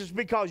to Jesus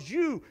because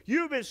you've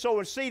been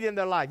sowing seed in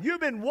their life. You've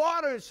been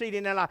watering seed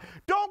in their life.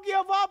 Don't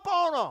give up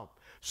on them.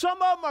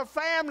 Some of them are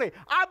family.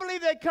 I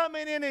believe they're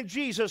coming in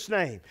Jesus'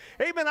 name.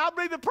 Amen. I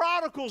believe the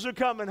prodigals are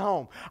coming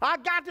home. I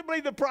got to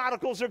believe the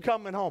prodigals are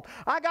coming home.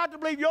 I got to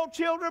believe your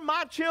children,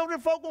 my children,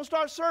 folk will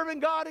start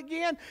serving God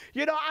again.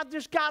 You know, I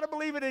just got to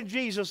believe it in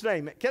Jesus'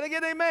 name. Can I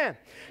get an amen?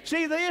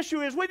 See, the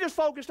issue is we just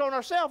focused on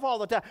ourselves all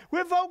the time.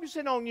 We're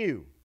focusing on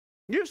you.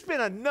 You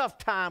spend enough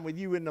time with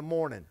you in the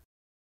morning.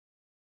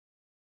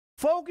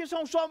 Focus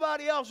on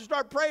somebody else and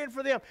start praying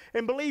for them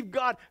and believe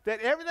God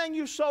that everything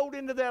you sowed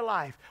into their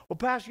life. Well,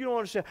 Pastor, you don't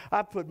understand.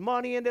 I put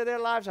money into their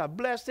lives. I've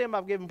blessed them.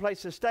 I've given them a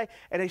place to stay.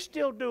 And they're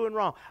still doing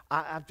wrong.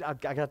 I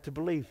got to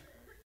believe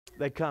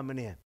they're coming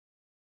in.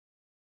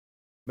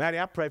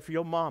 Maddie, I pray for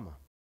your mama.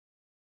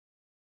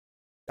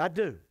 I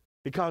do.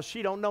 Because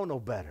she don't know no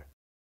better.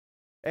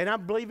 And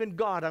I'm believing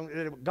God.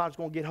 God's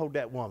going to get hold of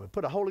that woman.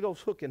 Put a Holy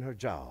Ghost hook in her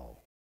jaw.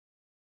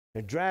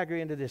 And drag her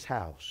into this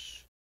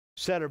house.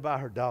 Set her by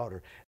her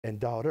daughter and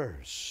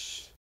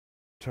daughters.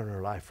 Turn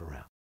her life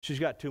around. She's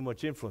got too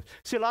much influence.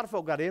 See, a lot of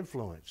folk got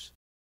influence.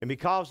 And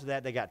because of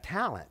that, they got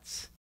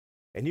talents.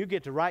 And you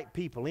get the right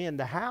people in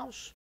the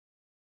house.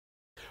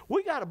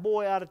 We got a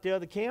boy out at the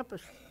other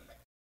campus.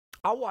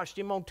 I watched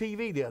him on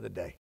TV the other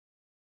day.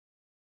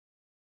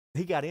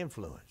 He got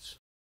influence.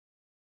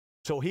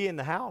 So he in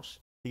the house,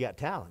 he got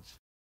talents.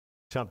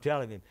 So I'm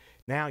telling him,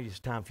 now it's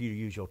time for you to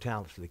use your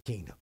talents for the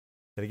kingdom.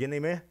 Can I get an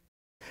amen?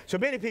 So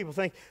many people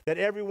think that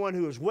everyone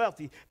who is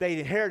wealthy, they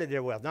inherited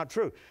their wealth. Not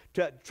true.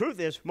 Truth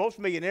is, most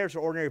millionaires are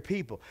ordinary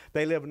people.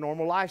 They live a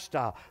normal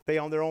lifestyle. They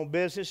own their own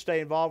business, stay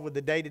involved with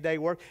the day-to-day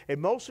work.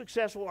 And most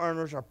successful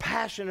earners are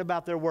passionate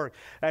about their work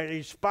and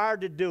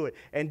inspired to do it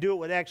and do it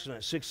with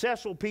excellence.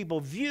 Successful people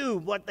view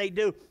what they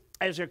do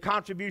as their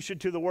contribution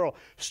to the world.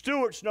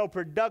 Stewards know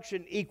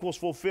production equals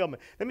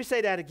fulfillment. Let me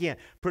say that again.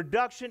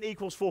 Production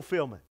equals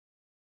fulfillment.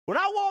 When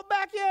I walked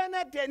back here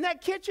in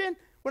that kitchen,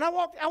 when I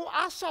walked,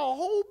 I saw a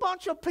whole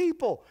bunch of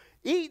people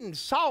eating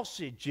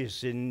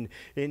sausages and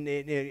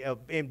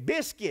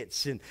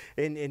biscuits and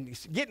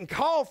getting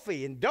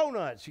coffee and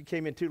donuts. You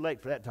came in too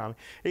late for that, Tommy.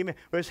 Amen.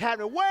 But it's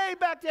happening way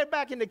back there,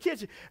 back in the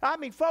kitchen. I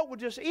mean, folk were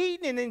just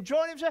eating and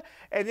enjoying themselves.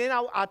 And then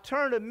I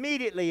turned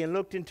immediately and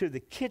looked into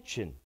the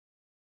kitchen.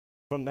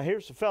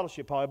 Here's the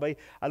fellowship hall, everybody.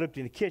 I looked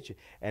in the kitchen,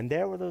 and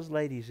there were those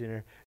ladies in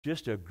there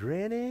just a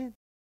grinning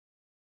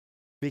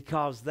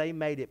because they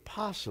made it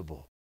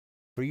possible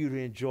for you to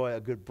enjoy a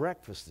good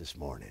breakfast this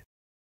morning.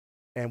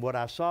 And what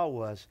I saw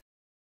was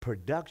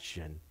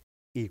production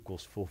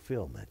equals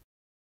fulfillment.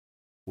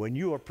 When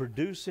you are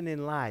producing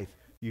in life,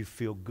 you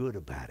feel good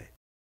about it.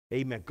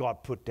 Amen.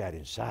 God put that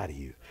inside of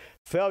you.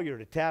 Failure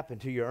to tap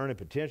into your earning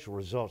potential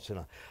results in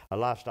a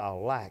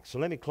lifestyle lack. So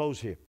let me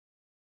close here.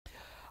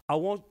 I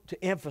want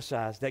to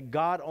emphasize that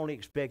God only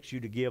expects you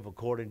to give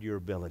according to your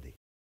ability.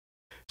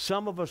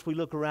 Some of us, we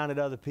look around at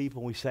other people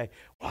and we say,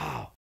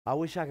 wow, I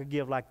wish I could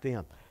give like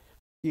them.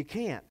 You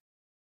can't,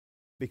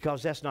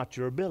 because that's not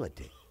your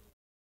ability.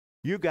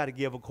 You got to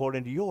give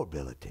according to your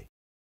ability.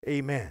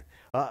 Amen.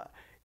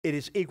 It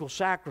is equal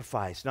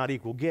sacrifice, not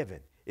equal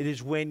giving. It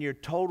is when your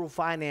total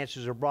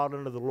finances are brought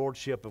under the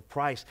lordship of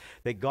Christ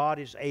that God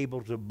is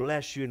able to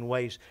bless you in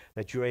ways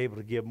that you're able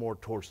to give more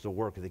towards the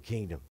work of the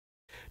kingdom.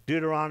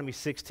 Deuteronomy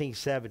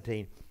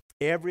 16:17,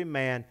 every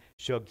man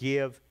shall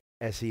give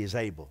as he is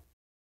able,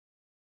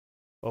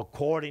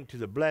 according to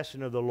the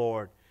blessing of the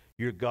Lord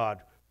your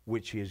God,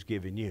 which he has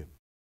given you.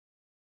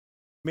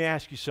 Let me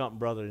ask you something,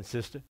 brother and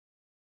sister.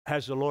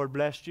 Has the Lord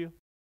blessed you?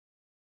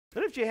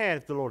 Lift your hand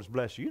if the Lord has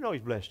blessed you. You know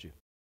he's blessed you.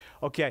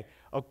 Okay,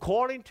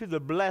 according to the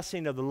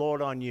blessing of the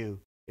Lord on you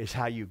is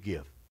how you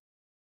give.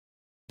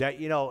 That,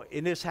 you know,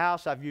 in this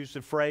house I've used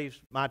the phrase,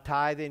 my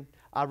tithing.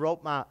 I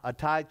wrote a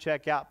tithe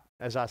check out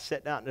as I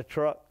sat out in the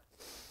truck.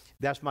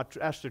 That's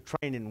the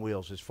training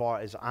wheels as far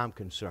as I'm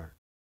concerned.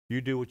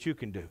 You do what you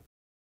can do.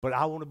 But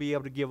I want to be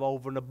able to give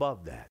over and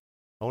above that.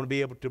 I want to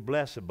be able to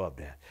bless above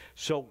that.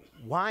 So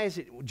why is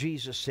it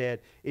Jesus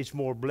said it's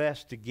more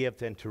blessed to give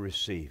than to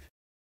receive?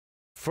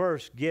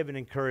 First, giving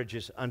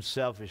encourages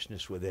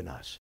unselfishness within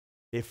us.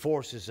 It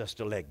forces us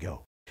to let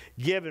go.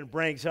 Giving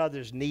brings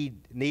others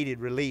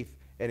needed relief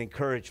and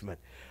encouragement.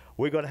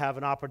 We're going to have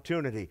an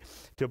opportunity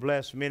to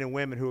bless men and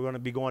women who are going to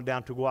be going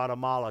down to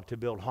Guatemala to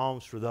build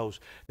homes for those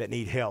that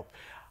need help.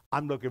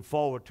 I'm looking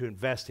forward to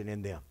investing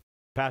in them.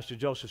 Pastor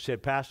Joseph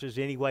said, Pastors,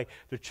 any way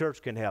the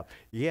church can help.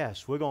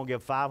 Yes, we're going to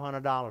give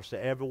 $500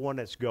 to everyone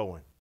that's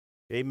going.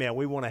 Amen.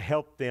 We want to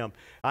help them.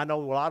 I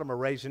know a lot of them are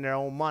raising their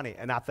own money,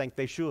 and I think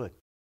they should,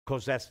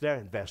 because that's their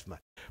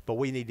investment. But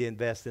we need to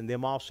invest in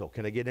them also.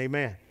 Can I get an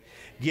amen?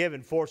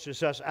 Giving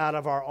forces us out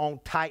of our own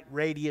tight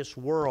radius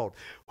world.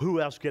 Who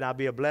else can I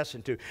be a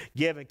blessing to?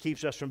 Giving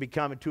keeps us from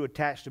becoming too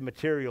attached to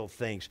material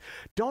things.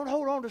 Don't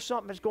hold on to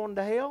something that's going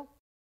to hell.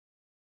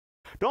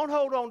 Don't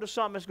hold on to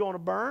something that's going to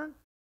burn.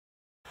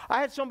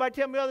 I had somebody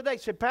tell me the other day,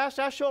 said,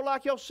 Pastor, I sure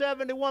like your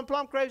 71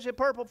 plum crazy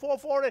purple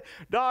 440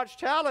 Dodge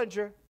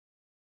Challenger.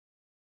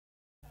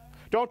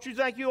 Don't you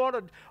think you ought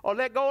to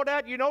let go of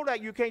that? You know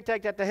that you can't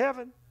take that to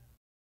heaven.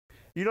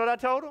 You know what I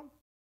told him?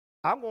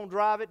 I'm going to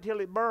drive it till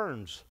it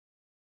burns.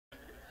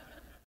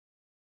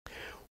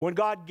 When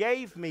God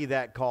gave me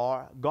that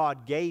car,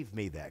 God gave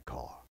me that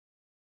car.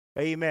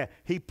 Amen.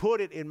 He put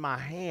it in my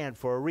hand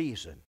for a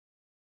reason.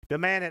 The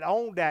man that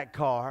owned that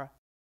car,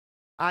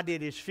 I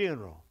did his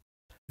funeral.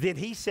 Then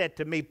he said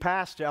to me,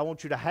 Pastor, I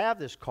want you to have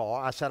this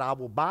car. I said, I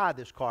will buy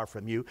this car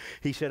from you.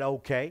 He said,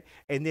 okay.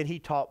 And then he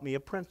taught me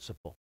a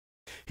principle.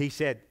 He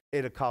said,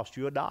 it'll cost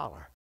you $1.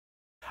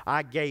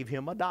 I gave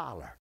him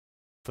 $1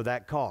 for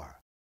that car.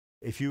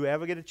 If you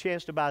ever get a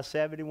chance to buy a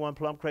 71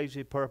 plum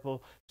crazy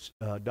purple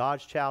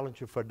Dodge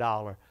Challenger for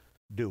 $1,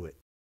 do it.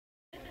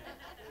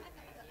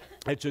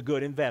 It's a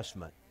good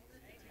investment.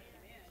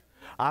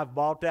 I've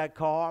bought that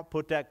car,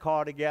 put that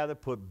car together,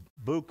 put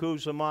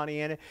bukus of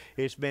money in it.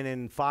 It's been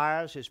in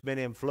fires, it's been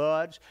in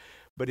floods,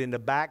 but in the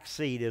back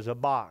seat is a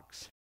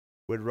box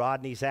with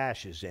Rodney's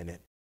ashes in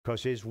it,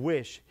 because his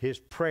wish, his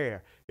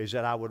prayer is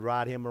that I would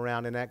ride him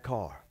around in that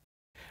car.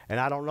 And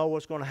I don't know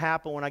what's going to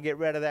happen when I get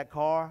rid of that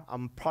car.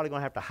 I'm probably going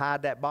to have to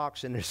hide that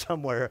box in there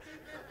somewhere.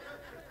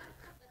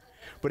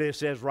 But it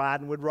says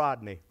riding with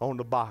Rodney on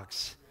the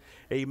box.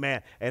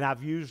 Amen. And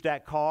I've used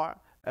that car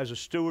as a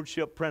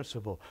stewardship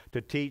principle to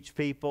teach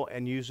people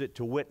and use it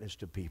to witness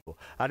to people.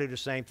 I do the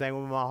same thing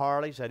with my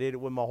Harleys. I did it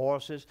with my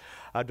horses.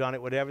 I've done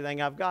it with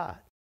everything I've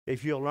got.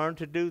 If you'll learn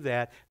to do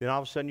that, then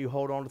all of a sudden you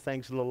hold on to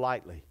things a little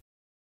lightly.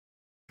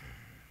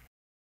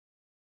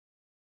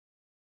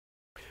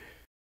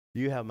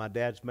 You have my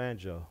dad's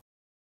banjo.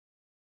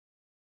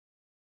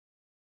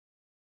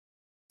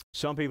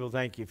 Some people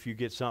think if you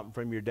get something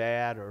from your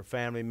dad or a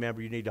family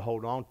member, you need to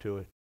hold on to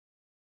it.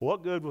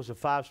 What good was a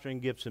 5-string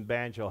Gibson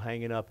banjo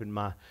hanging up in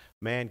my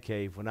man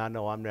cave when I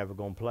know I'm never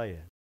going to play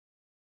it?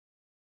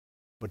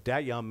 But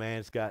that young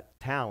man's got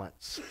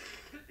talents.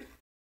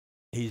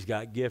 He's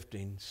got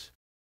giftings.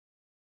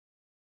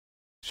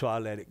 So I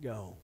let it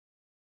go.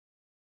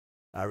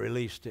 I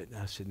released it, and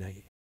I said,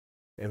 "Hey,"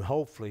 and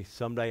hopefully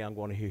someday I'm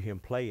going to hear him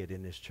play it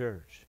in this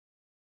church.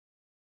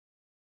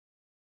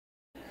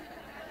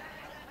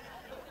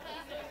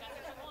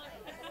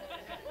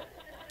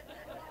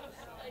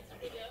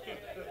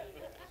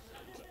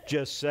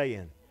 Just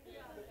saying.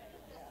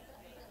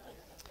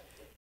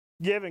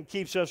 Giving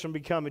keeps us from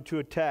becoming too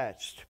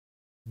attached.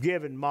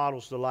 Giving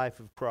models the life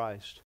of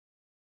Christ.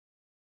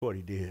 What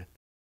he did.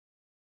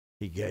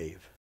 He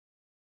gave.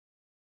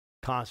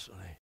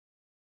 Constantly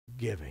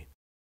giving.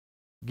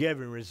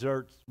 Giving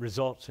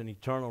results in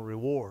eternal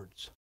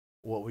rewards.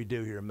 What we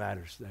do here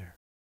matters there.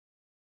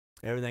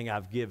 Everything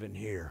I've given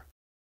here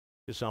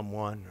to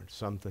someone or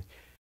something,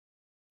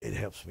 it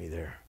helps me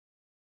there.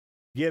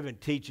 Giving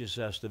teaches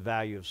us the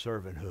value of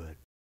servanthood.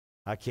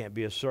 I can't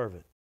be a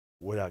servant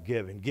without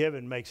giving.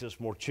 Giving makes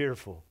us more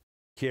cheerful,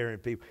 caring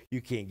people.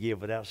 You can't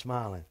give without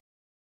smiling.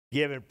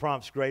 Giving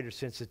prompts greater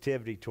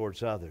sensitivity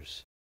towards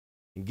others.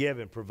 And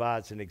giving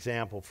provides an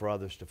example for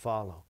others to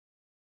follow.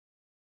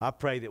 I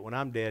pray that when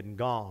I'm dead and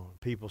gone,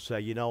 people say,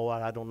 you know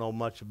what, I don't know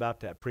much about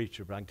that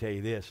preacher, but I can tell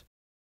you this,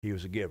 he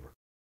was a giver.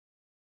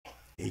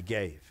 He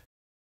gave.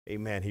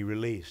 Amen. He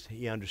released.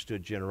 He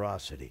understood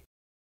generosity.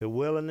 The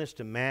willingness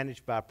to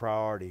manage by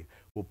priority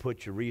will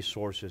put your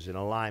resources in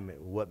alignment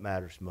with what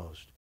matters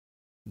most.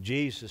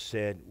 Jesus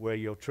said, where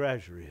your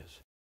treasure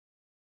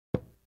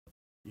is,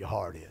 your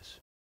heart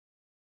is.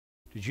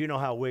 Did you know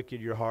how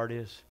wicked your heart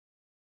is?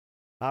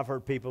 I've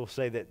heard people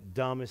say that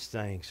dumbest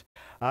things.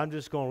 I'm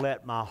just going to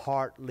let my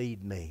heart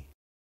lead me.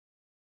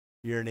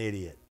 You're an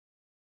idiot.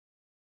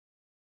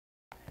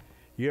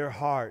 Your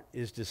heart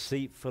is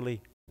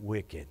deceitfully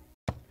wicked.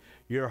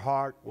 Your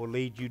heart will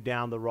lead you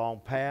down the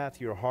wrong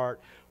path. Your heart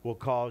will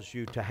cause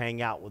you to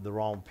hang out with the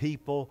wrong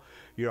people.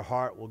 Your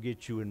heart will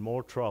get you in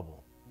more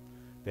trouble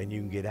than you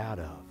can get out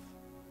of.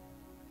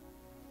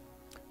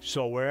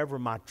 So wherever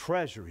my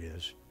treasure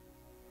is,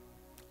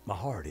 my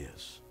heart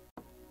is.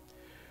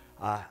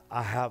 I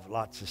have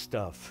lots of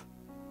stuff.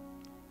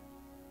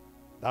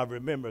 I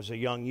remember as a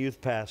young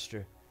youth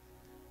pastor,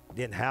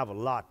 didn't have a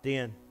lot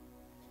then.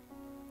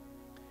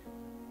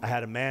 I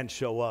had a man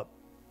show up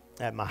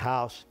at my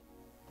house.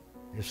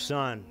 His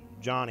son,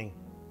 Johnny,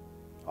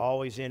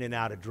 always in and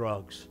out of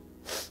drugs.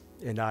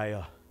 And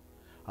I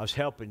was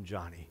helping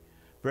Johnny.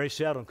 Very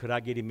seldom could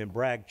I get him in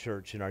Bragg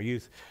Church in our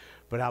youth,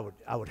 but I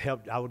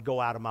would go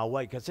out of my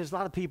way because there's a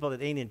lot of people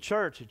that ain't in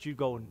church that you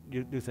go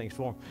and do things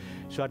for them.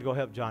 So I'd go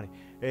help Johnny.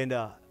 And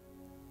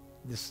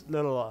this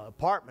little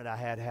apartment I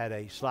had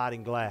a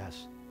sliding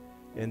glass.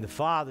 And the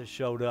father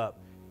showed up,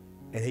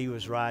 and he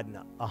was riding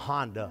a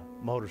Honda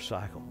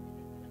motorcycle.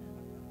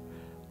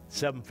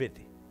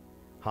 750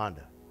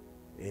 Honda.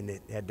 And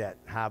it had that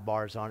high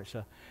bars on it,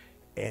 so,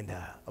 and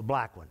a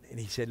black one. And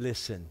he said,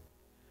 listen,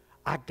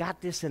 I got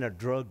this in a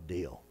drug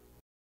deal.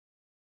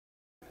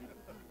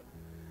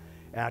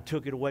 And I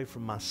took it away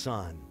from my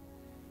son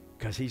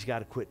because he's got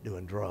to quit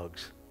doing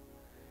drugs.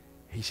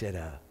 He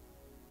said,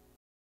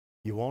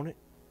 you want it?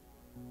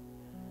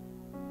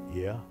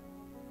 Yeah.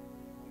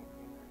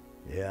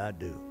 Yeah, I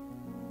do.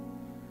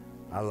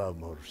 I love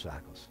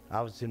motorcycles.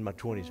 I was in my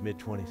 20s,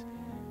 mid-20s.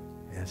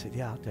 And I said,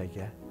 yeah, I'll take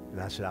that.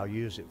 And I said, I'll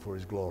use it for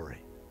his glory.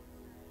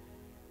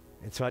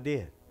 And so I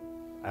did.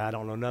 I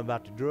don't know nothing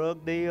about the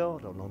drug deal.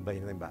 I don't know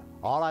anything about it.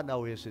 All I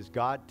know is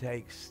God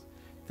takes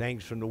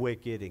things from the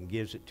wicked and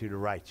gives it to the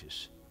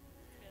righteous.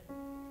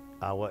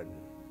 I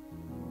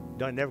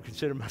never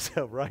consider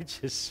myself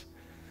righteous.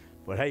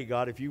 But hey,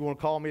 God, if you want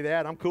to call me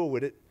that, I'm cool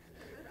with it.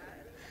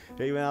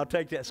 Amen. I'll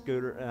take that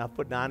scooter. And I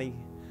put when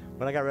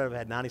I got rid of it, I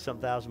had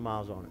 90-something thousand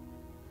miles on it.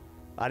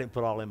 I didn't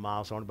put all them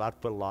miles on it, but I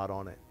put a lot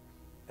on it.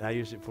 And I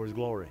used it for his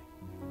glory.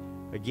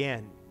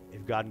 Again,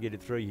 if God can get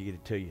it through you, get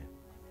it to you.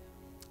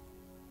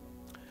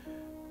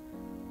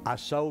 I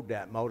sold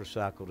that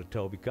motorcycle to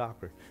Toby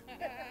Cochran.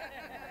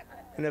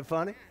 Isn't that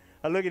funny?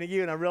 I'm looking at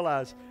you and I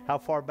realize how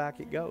far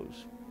back it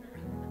goes.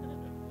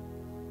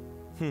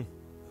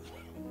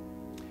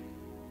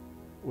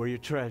 Where your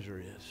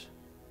treasure is,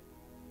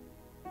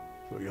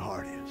 where your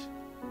heart is.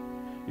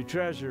 Your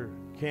treasure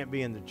can't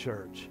be in the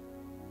church.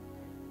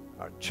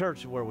 Our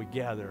church is where we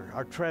gather.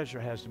 Our treasure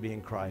has to be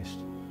in Christ.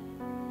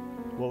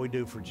 What we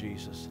do for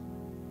Jesus.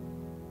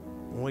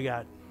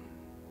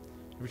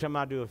 Every time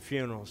I do a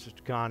funeral,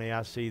 Sister Connie,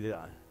 I see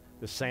the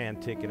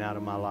sand ticking out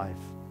of my life.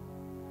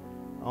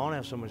 I don't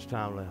have so much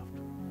time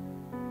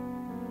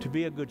left. To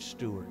be a good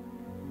steward.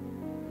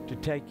 To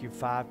take your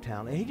 5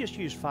 talents. And he just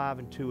used 5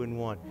 and 2 and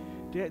 1.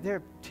 There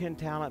are 10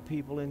 talent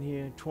people in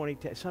here, 20.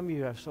 Some of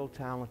you are so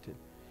talented.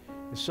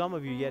 And some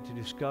of you yet to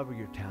discover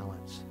your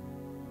talents.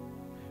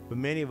 But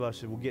many of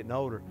us, as we're getting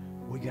older,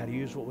 we got to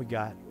use what we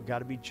got. We got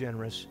to be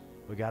generous.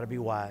 We got to be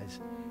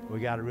wise. We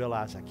got to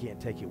realize I can't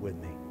take it with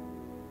me.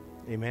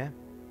 Amen?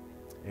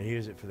 And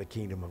use it for the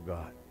kingdom of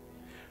God.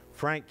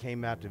 Frank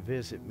came out to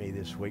visit me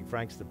this week.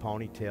 Frank's the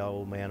ponytail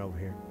old man over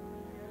here.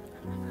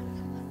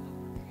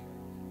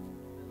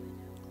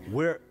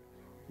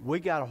 We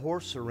got a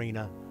horse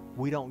arena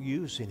we don't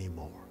use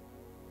anymore.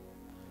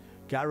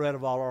 Got rid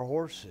of all our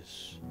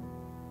horses.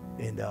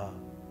 And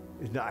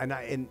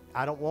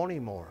I don't want any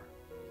more.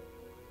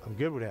 I'm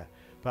good with that.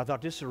 But I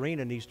thought this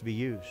arena needs to be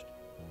used.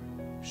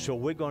 So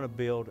we're going to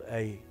build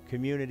a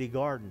community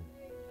garden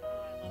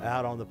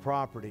out on the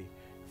property.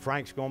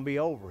 Frank's going to be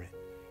over it.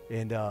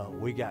 And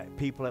we got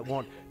people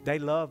that they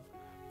love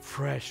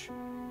fresh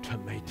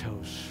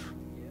tomatoes,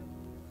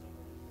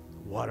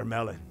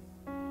 watermelon,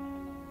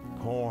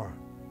 corn,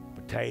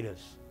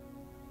 potatoes.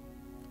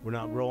 We're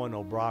not growing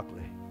no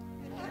broccoli.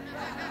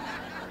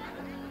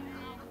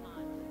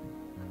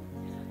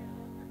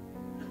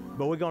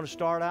 But we're going to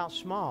start out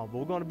small. But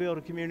we're going to build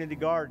a community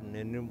garden,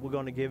 and then we're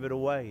going to give it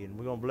away, and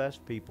we're going to bless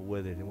people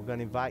with it, and we're going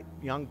to invite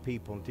young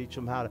people and teach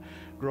them how to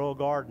grow a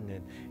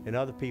garden, and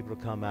other people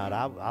to come out.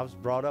 I was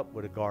brought up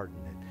with a garden,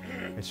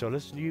 and so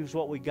let's use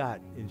what we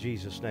got in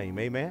Jesus' name.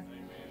 Amen?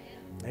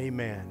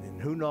 Amen. And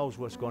who knows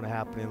what's going to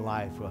happen in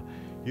life.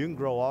 You can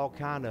grow all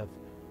kind of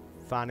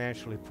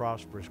financially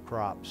prosperous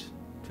crops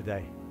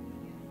today.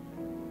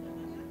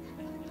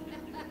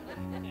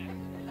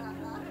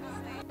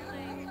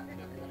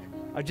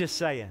 I'm just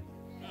saying.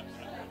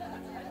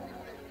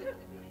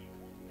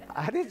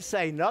 I didn't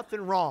say nothing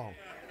wrong.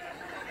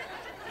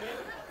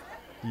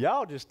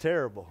 Y'all just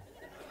terrible.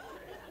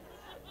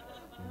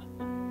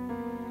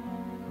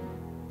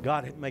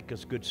 God, make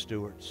us good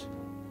stewards.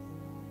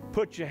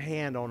 Put your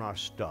hand on our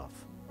stuff.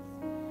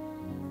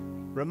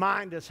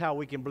 Remind us how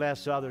we can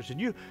bless others. And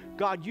you,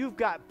 God, you've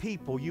got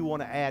people you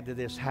want to add to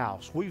this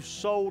house. We've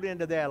sold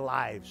into their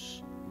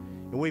lives.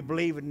 And we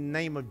believe in the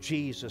name of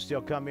Jesus,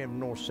 they'll come in from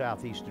north,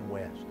 south, east, and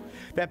west.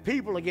 That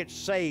people will get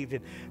saved.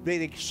 And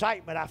the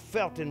excitement I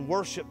felt in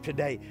worship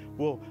today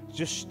will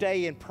just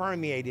stay and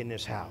permeate in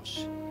this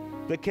house.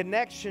 The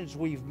connections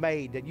we've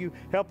made, that you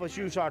help us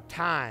use our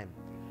time,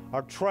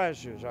 our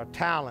treasures, our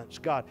talents,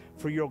 God,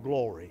 for your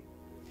glory.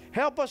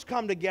 Help us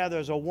come together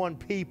as a one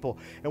people,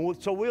 and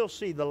so we'll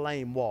see the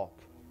lame walk.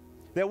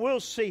 That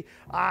we'll see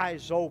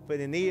eyes open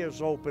and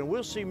ears open.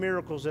 We'll see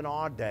miracles in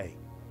our day.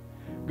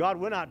 God,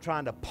 we're not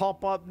trying to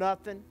pump up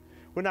nothing.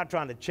 We're not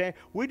trying to change.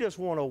 We just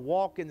want to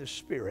walk in the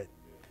Spirit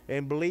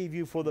and believe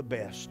you for the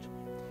best.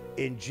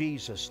 In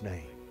Jesus'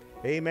 name.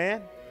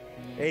 Amen?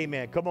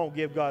 Amen. Come on,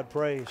 give God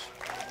praise.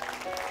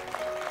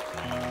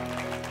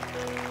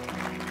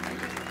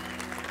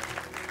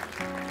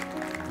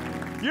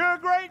 You're a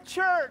great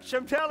church,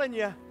 I'm telling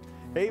you.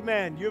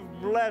 Amen. You've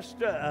blessed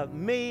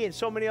me and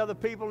so many other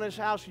people in this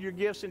house with your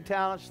gifts and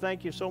talents.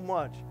 Thank you so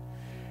much.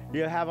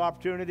 You have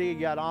opportunity. You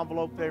got an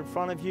envelope there in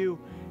front of you.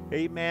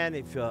 Amen.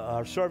 If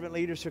our servant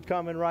leaders are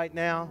coming right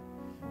now.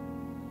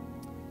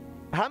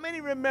 How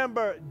many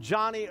remember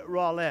Johnny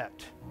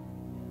Roulette?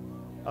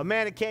 A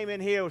man that came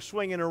in here was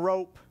swinging a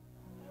rope.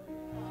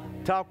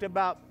 Talked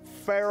about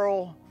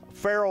Farrell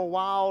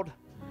Wild.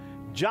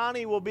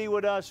 Johnny will be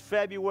with us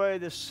February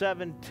the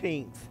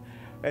 17th.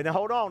 And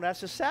hold on,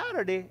 that's a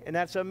Saturday, and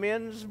that's a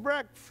men's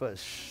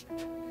breakfast.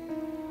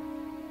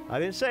 I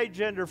didn't say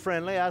gender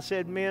friendly, I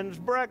said men's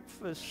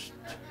breakfast.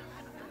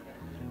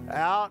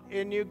 Out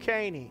in New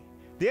Caney.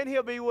 Then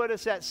he'll be with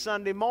us that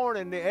Sunday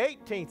morning, the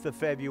 18th of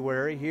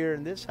February, here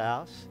in this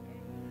house,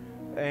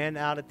 and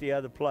out at the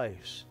other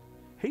place.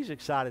 He's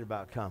excited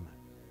about coming.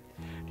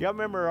 Do y'all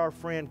remember our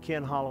friend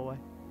Ken Holloway?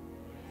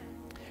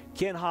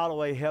 Ken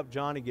Holloway helped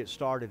Johnny get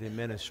started in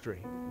ministry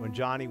when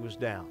Johnny was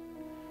down.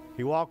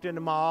 He walked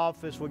into my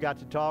office, we got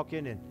to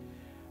talking, and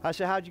I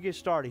said, how'd you get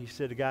started? He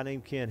said, a guy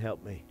named Ken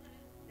helped me.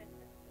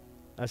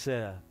 I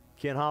said,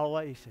 Ken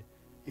Holloway? He said,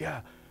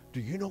 yeah, do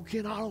you know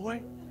Ken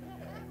Holloway?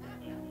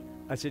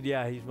 I said,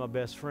 yeah, he's my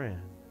best friend.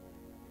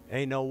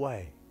 Ain't no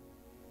way.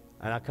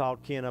 And I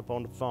called Ken up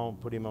on the phone,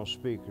 put him on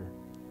speaker,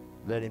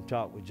 let him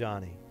talk with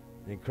Johnny,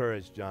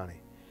 encourage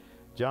Johnny.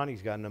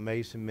 Johnny's got an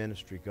amazing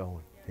ministry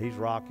going. He's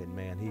rocking,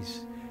 man.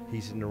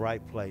 He's in the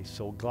right place.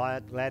 So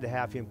glad to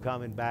have him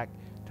coming back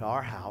to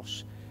our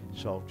house.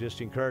 So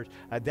just encourage.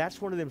 That's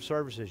one of them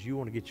services you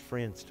want to get your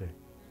friends to.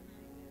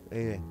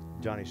 Amen.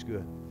 Johnny's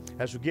good.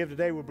 As we give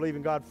today, we're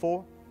believing God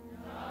for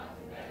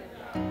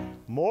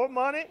more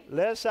money,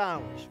 less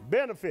hours,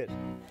 benefits,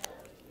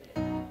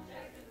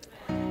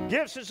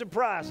 gifts and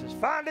surprises,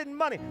 finding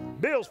money,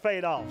 bills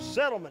paid off,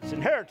 settlements,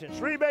 inheritance,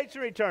 rebates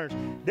and returns,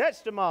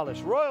 debts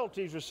demolished,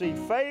 royalties received,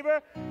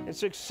 favor and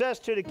success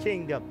to the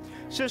kingdom.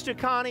 Sister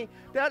Connie,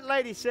 that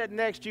lady sitting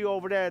next to you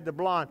over there, the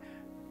blonde,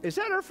 is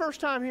that her first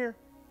time here?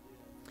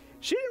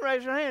 She didn't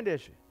raise her hand,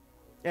 did she?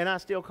 And I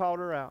still called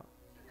her out.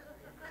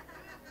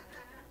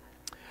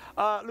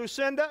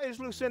 Lucinda, is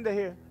Lucinda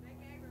here?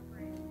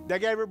 They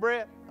gave her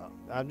bread? Oh,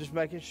 I'm just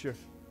making sure.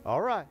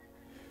 All right.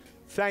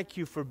 Thank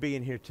you for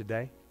being here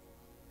today.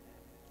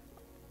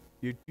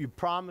 You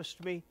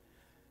promised me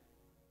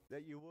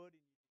that you would.